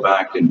can go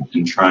back and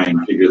try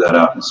and figure that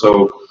out. And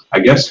so I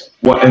guess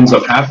what ends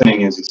up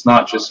happening is it's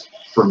not just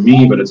for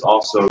me, but it's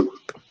also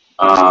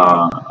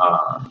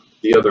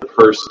the other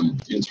person.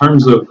 In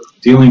terms of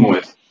dealing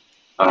with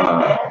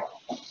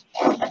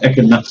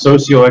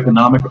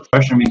socioeconomic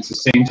oppression, I mean, it's the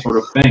same sort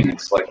of thing.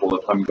 It's like, well,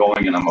 if I'm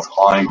going and I'm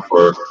applying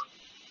for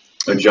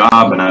a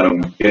job and I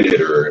don't get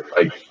it, or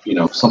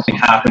if something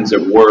happens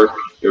at work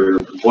or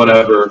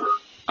whatever,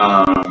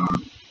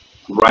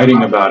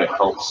 writing about it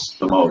helps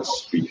the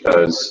most,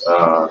 because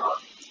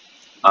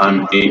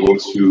I'm able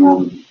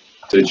to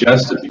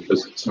digest it.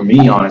 Because to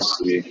me,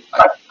 honestly,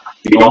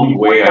 the only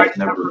way I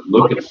can ever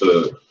look at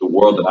the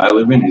world that I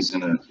live in is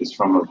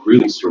from a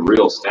really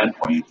surreal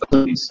standpoint. It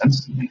doesn't make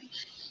sense to me.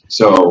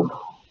 So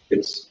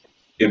it's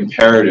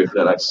imperative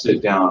that I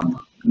sit down,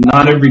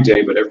 not every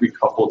day, but every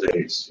couple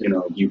days.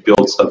 You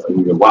build stuff and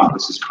you go, wow,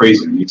 this is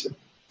crazy. I need to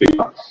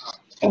figure out.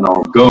 And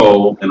I'll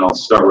go and I'll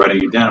start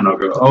writing it down. And I'll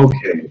go,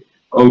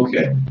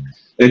 okay.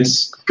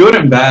 It's good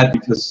and bad,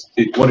 because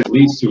what it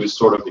leads to is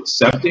sort of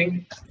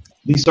accepting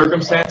these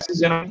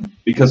circumstances,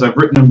 because I've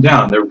written them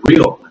down. They're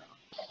real now.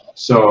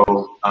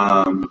 So,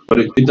 but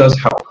it does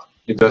help.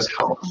 It does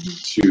help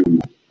to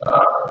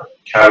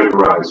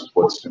categorize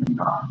what's going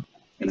on.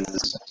 In a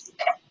sense.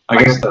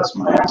 I guess that's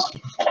my answer.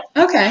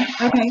 Okay.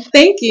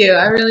 Thank you.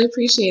 I really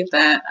appreciate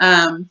that.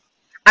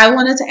 I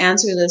wanted to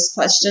answer this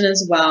question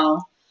as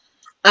well.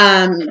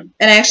 And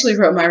I actually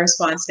wrote my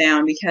response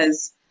down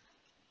because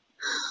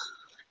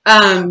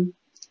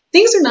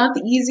things are not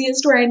the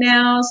easiest right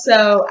now.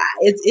 So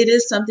it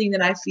is something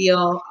that I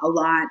feel a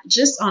lot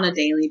just on a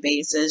daily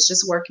basis,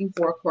 just working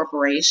for a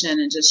corporation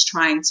and just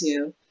trying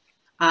to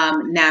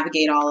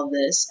navigate all of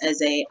this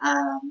as a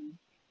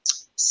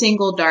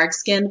single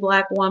dark-skinned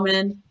Black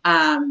woman.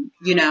 A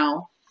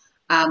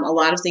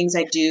lot of things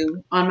I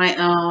do on my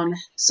own.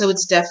 So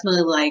it's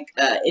definitely like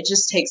it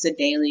just takes a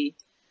daily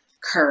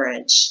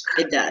courage.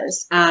 It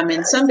does.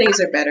 And some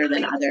days are better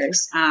than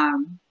others.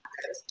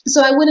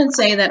 So I wouldn't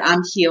say that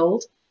I'm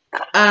healed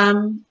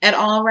at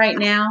all right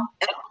now.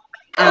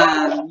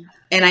 And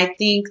I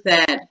think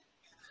that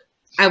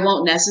I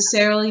won't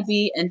necessarily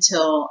be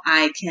until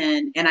I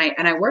can, and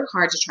I work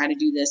hard to try to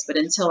do this, but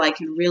until I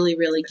can really,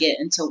 really get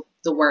into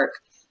the work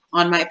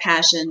on my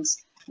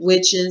passions,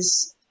 which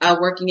is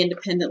working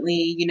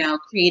independently,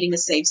 creating a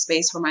safe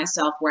space for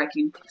myself where I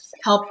can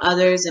help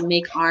others and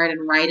make art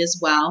and write as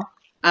well.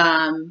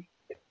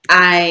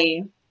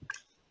 I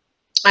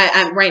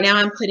right now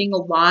I'm putting a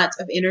lot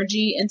of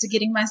energy into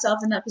getting myself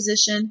in that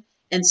position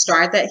and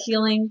start that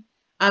healing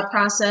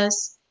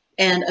process.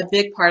 And a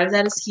big part of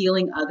that is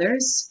healing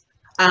others.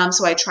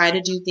 So I try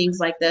to do things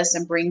like this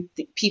and bring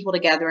people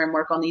together and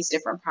work on these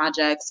different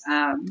projects.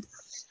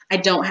 I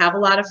don't have a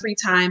lot of free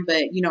time, but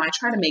I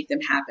try to make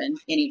them happen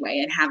anyway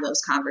and have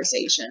those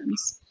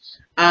conversations.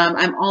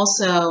 I'm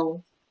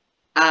also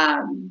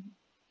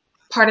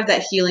part of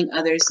that healing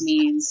others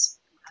means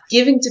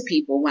giving to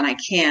people when I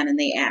can and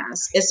they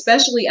ask.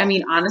 Especially, I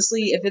mean,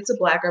 honestly, if it's a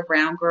Black or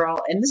brown girl,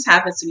 and this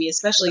happens to me,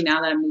 especially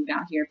now that I moved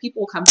out here,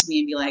 people will come to me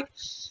and be like,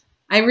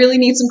 I really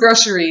need some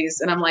groceries.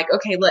 And I'm like,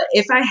 okay,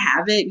 if I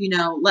have it,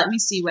 let me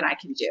see what I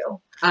can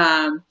do.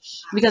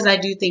 Because I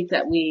do think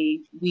that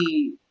we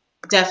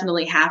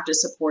definitely have to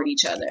support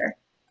each other,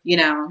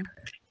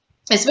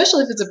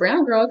 especially if it's a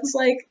brown girl, because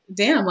like,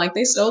 damn, like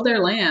they stole their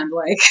land.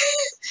 Like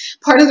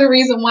part of the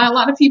reason why a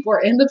lot of people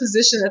are in the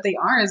position that they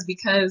are is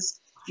because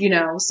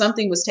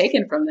something was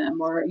taken from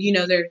them, or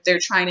they're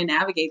trying to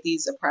navigate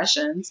these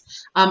oppressions.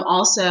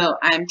 Also,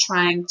 I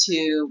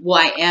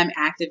am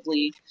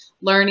actively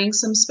learning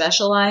some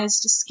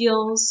specialized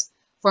skills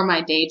for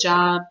my day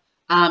job,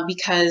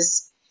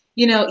 because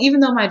even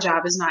though my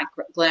job is not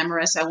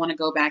glamorous, I want to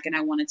go back and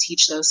I want to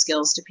teach those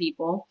skills to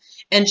people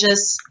and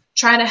just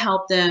try to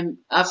help them.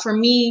 For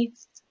me,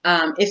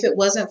 if it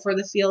wasn't for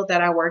the field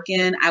that I work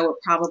in, I would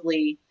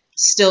probably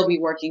still be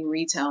working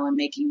retail and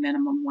making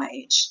minimum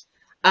wage.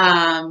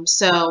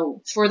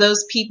 So for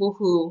those people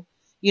who,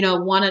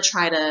 want to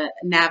try to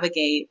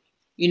navigate,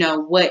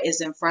 what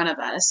is in front of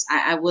us,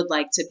 I would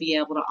like to be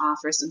able to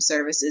offer some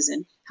services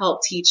and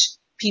help teach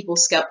people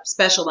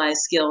specialized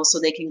skills so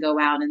they can go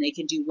out and they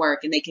can do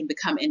work and they can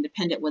become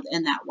independent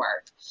within that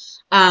work.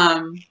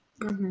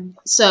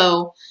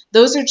 So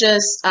those are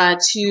just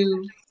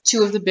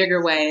two of the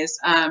bigger ways.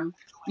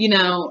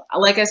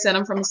 Like I said,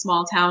 I'm from a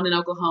small town in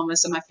Oklahoma,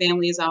 so my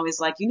family is always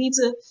like, you need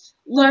to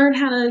learn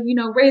how to,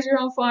 raise your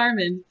own farm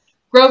and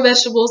grow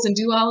vegetables and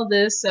do all of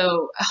this.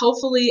 So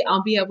hopefully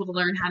I'll be able to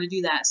learn how to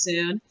do that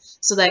soon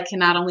so that I can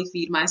not only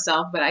feed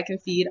myself, but I can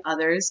feed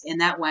others in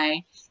that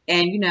way.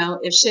 And,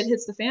 if shit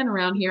hits the fan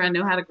around here, I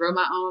know how to grow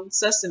my own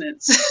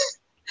sustenance.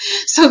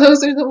 So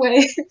those are the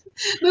ways.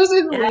 Those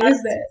are the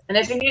ways that. And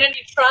if you need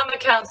any trauma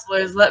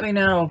counselors, let me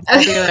know. I'll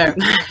be there.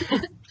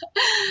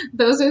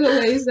 Those are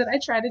the ways that I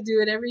try to do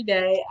it every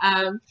day.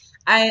 I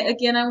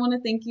want to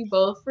thank you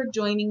both for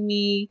joining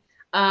me.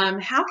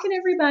 How can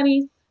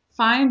everybody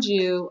find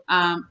you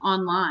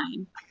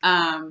online?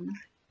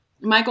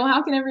 Michael,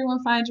 how can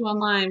everyone find you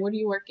online? What are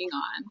you working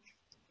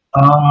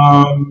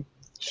on?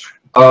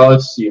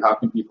 Let's see. How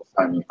can people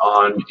find me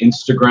on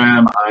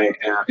Instagram?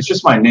 It's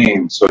just my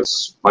name, so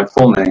it's my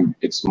full name.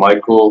 It's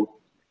Michael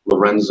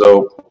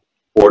Lorenzo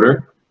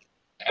Porter,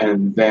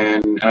 and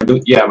then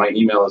my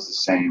email is the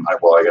same.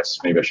 I guess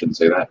maybe I shouldn't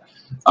say that.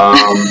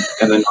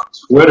 And then on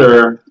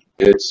Twitter,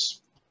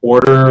 it's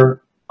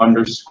Porter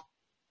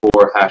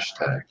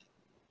 _hashtag.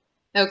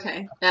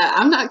 Okay,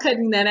 I'm not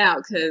cutting that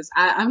out because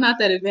I'm not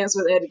that advanced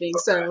with editing,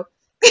 so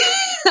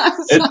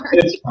I'm sorry.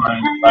 It's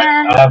fine.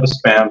 I have a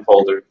spam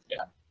folder.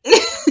 Yeah.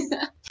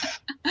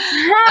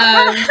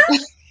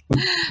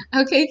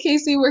 Okay,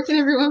 Casey, where can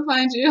everyone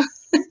find you?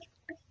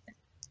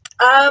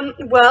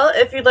 Well,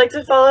 if you'd like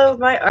to follow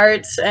my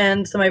art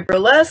and my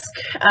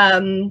burlesque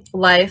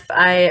life,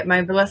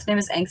 my burlesque name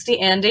is Angsty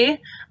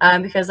Andy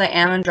because I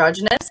am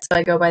androgynous, so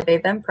I go by they,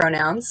 them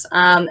pronouns,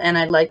 and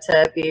I'd like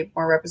to be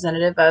more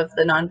representative of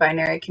the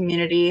non-binary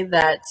community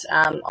that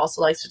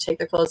also likes to take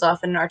their clothes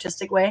off in an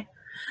artistic way.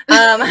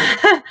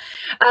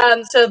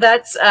 So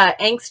that's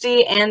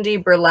Angsty Andy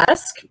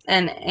Burlesque,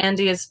 and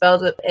Andy is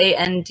spelled with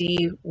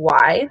Andy.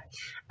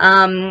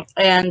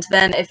 And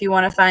then if you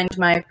want to find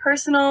my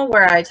personal,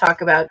 where I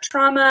talk about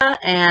trauma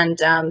and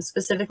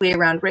specifically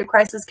around rape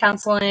crisis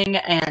counseling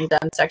and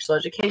sexual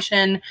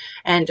education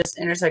and just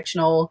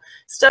intersectional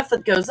stuff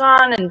that goes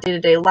on in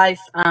day-to-day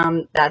life,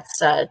 that's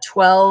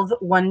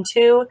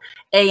 1212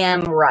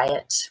 AM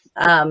Riot.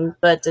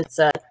 But it's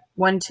 12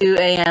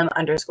 AM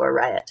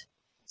 _riot.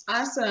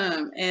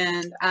 Awesome.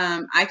 And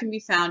I can be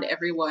found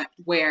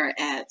everywhere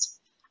at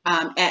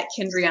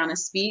Kendriana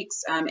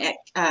Speaks,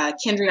 at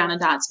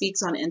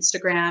Kendriana.speaks on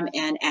Instagram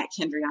and at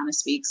Kendriana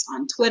Speaks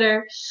on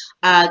Twitter.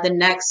 The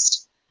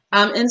next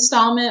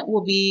installment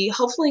will be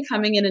hopefully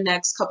coming in the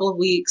next couple of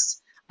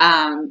weeks.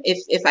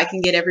 If I can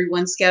get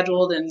everyone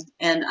scheduled and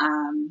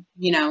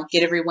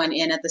get everyone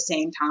in at the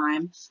same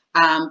time.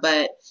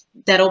 But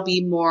that'll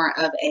be more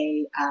of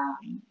a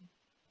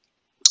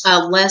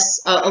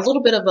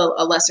little bit of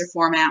a lesser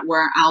format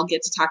where I'll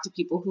get to talk to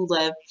people who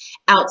live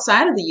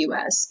outside of the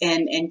U.S.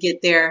 and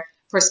get their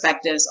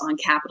perspectives on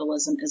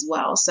capitalism as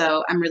well.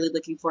 So I'm really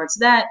looking forward to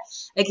that.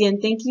 Again,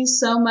 thank you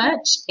so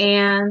much.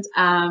 And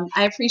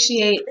I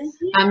appreciate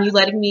you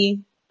letting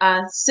me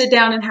sit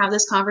down and have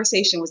this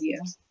conversation with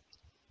you.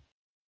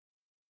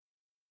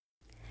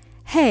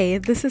 Hey,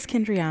 this is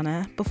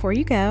Kendriana. Before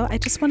you go, I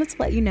just wanted to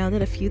let you know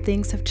that a few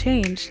things have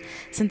changed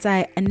since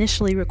I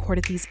initially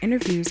recorded these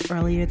interviews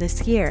earlier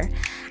this year.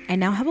 I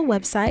now have a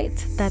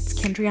website, that's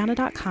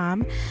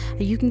kendriana.com.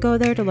 You can go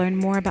there to learn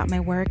more about my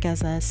work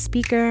as a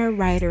speaker,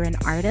 writer, and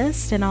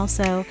artist, and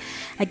also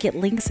I get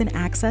links and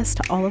access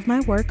to all of my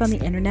work on the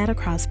internet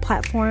across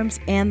platforms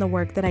and the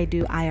work that I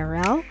do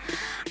IRL.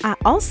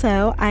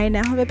 Also, I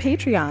now have a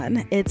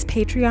Patreon. It's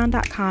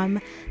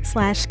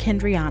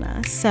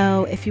patreon.com/Kendriana.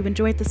 So if you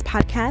enjoyed this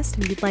podcast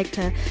and you'd like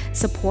to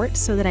support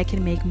so that I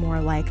can make more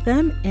like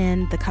them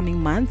in the coming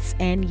months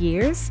and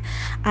years,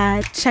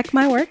 check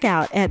my work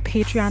out at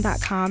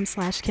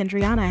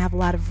patreon.com/Kendriana. I have a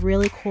lot of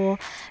really cool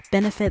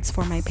benefits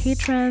for my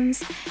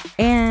patrons,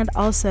 and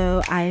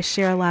also I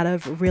share a lot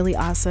of really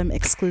awesome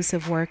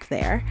exclusive work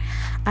there.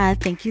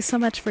 Thank you so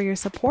much for your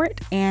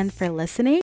support and for listening.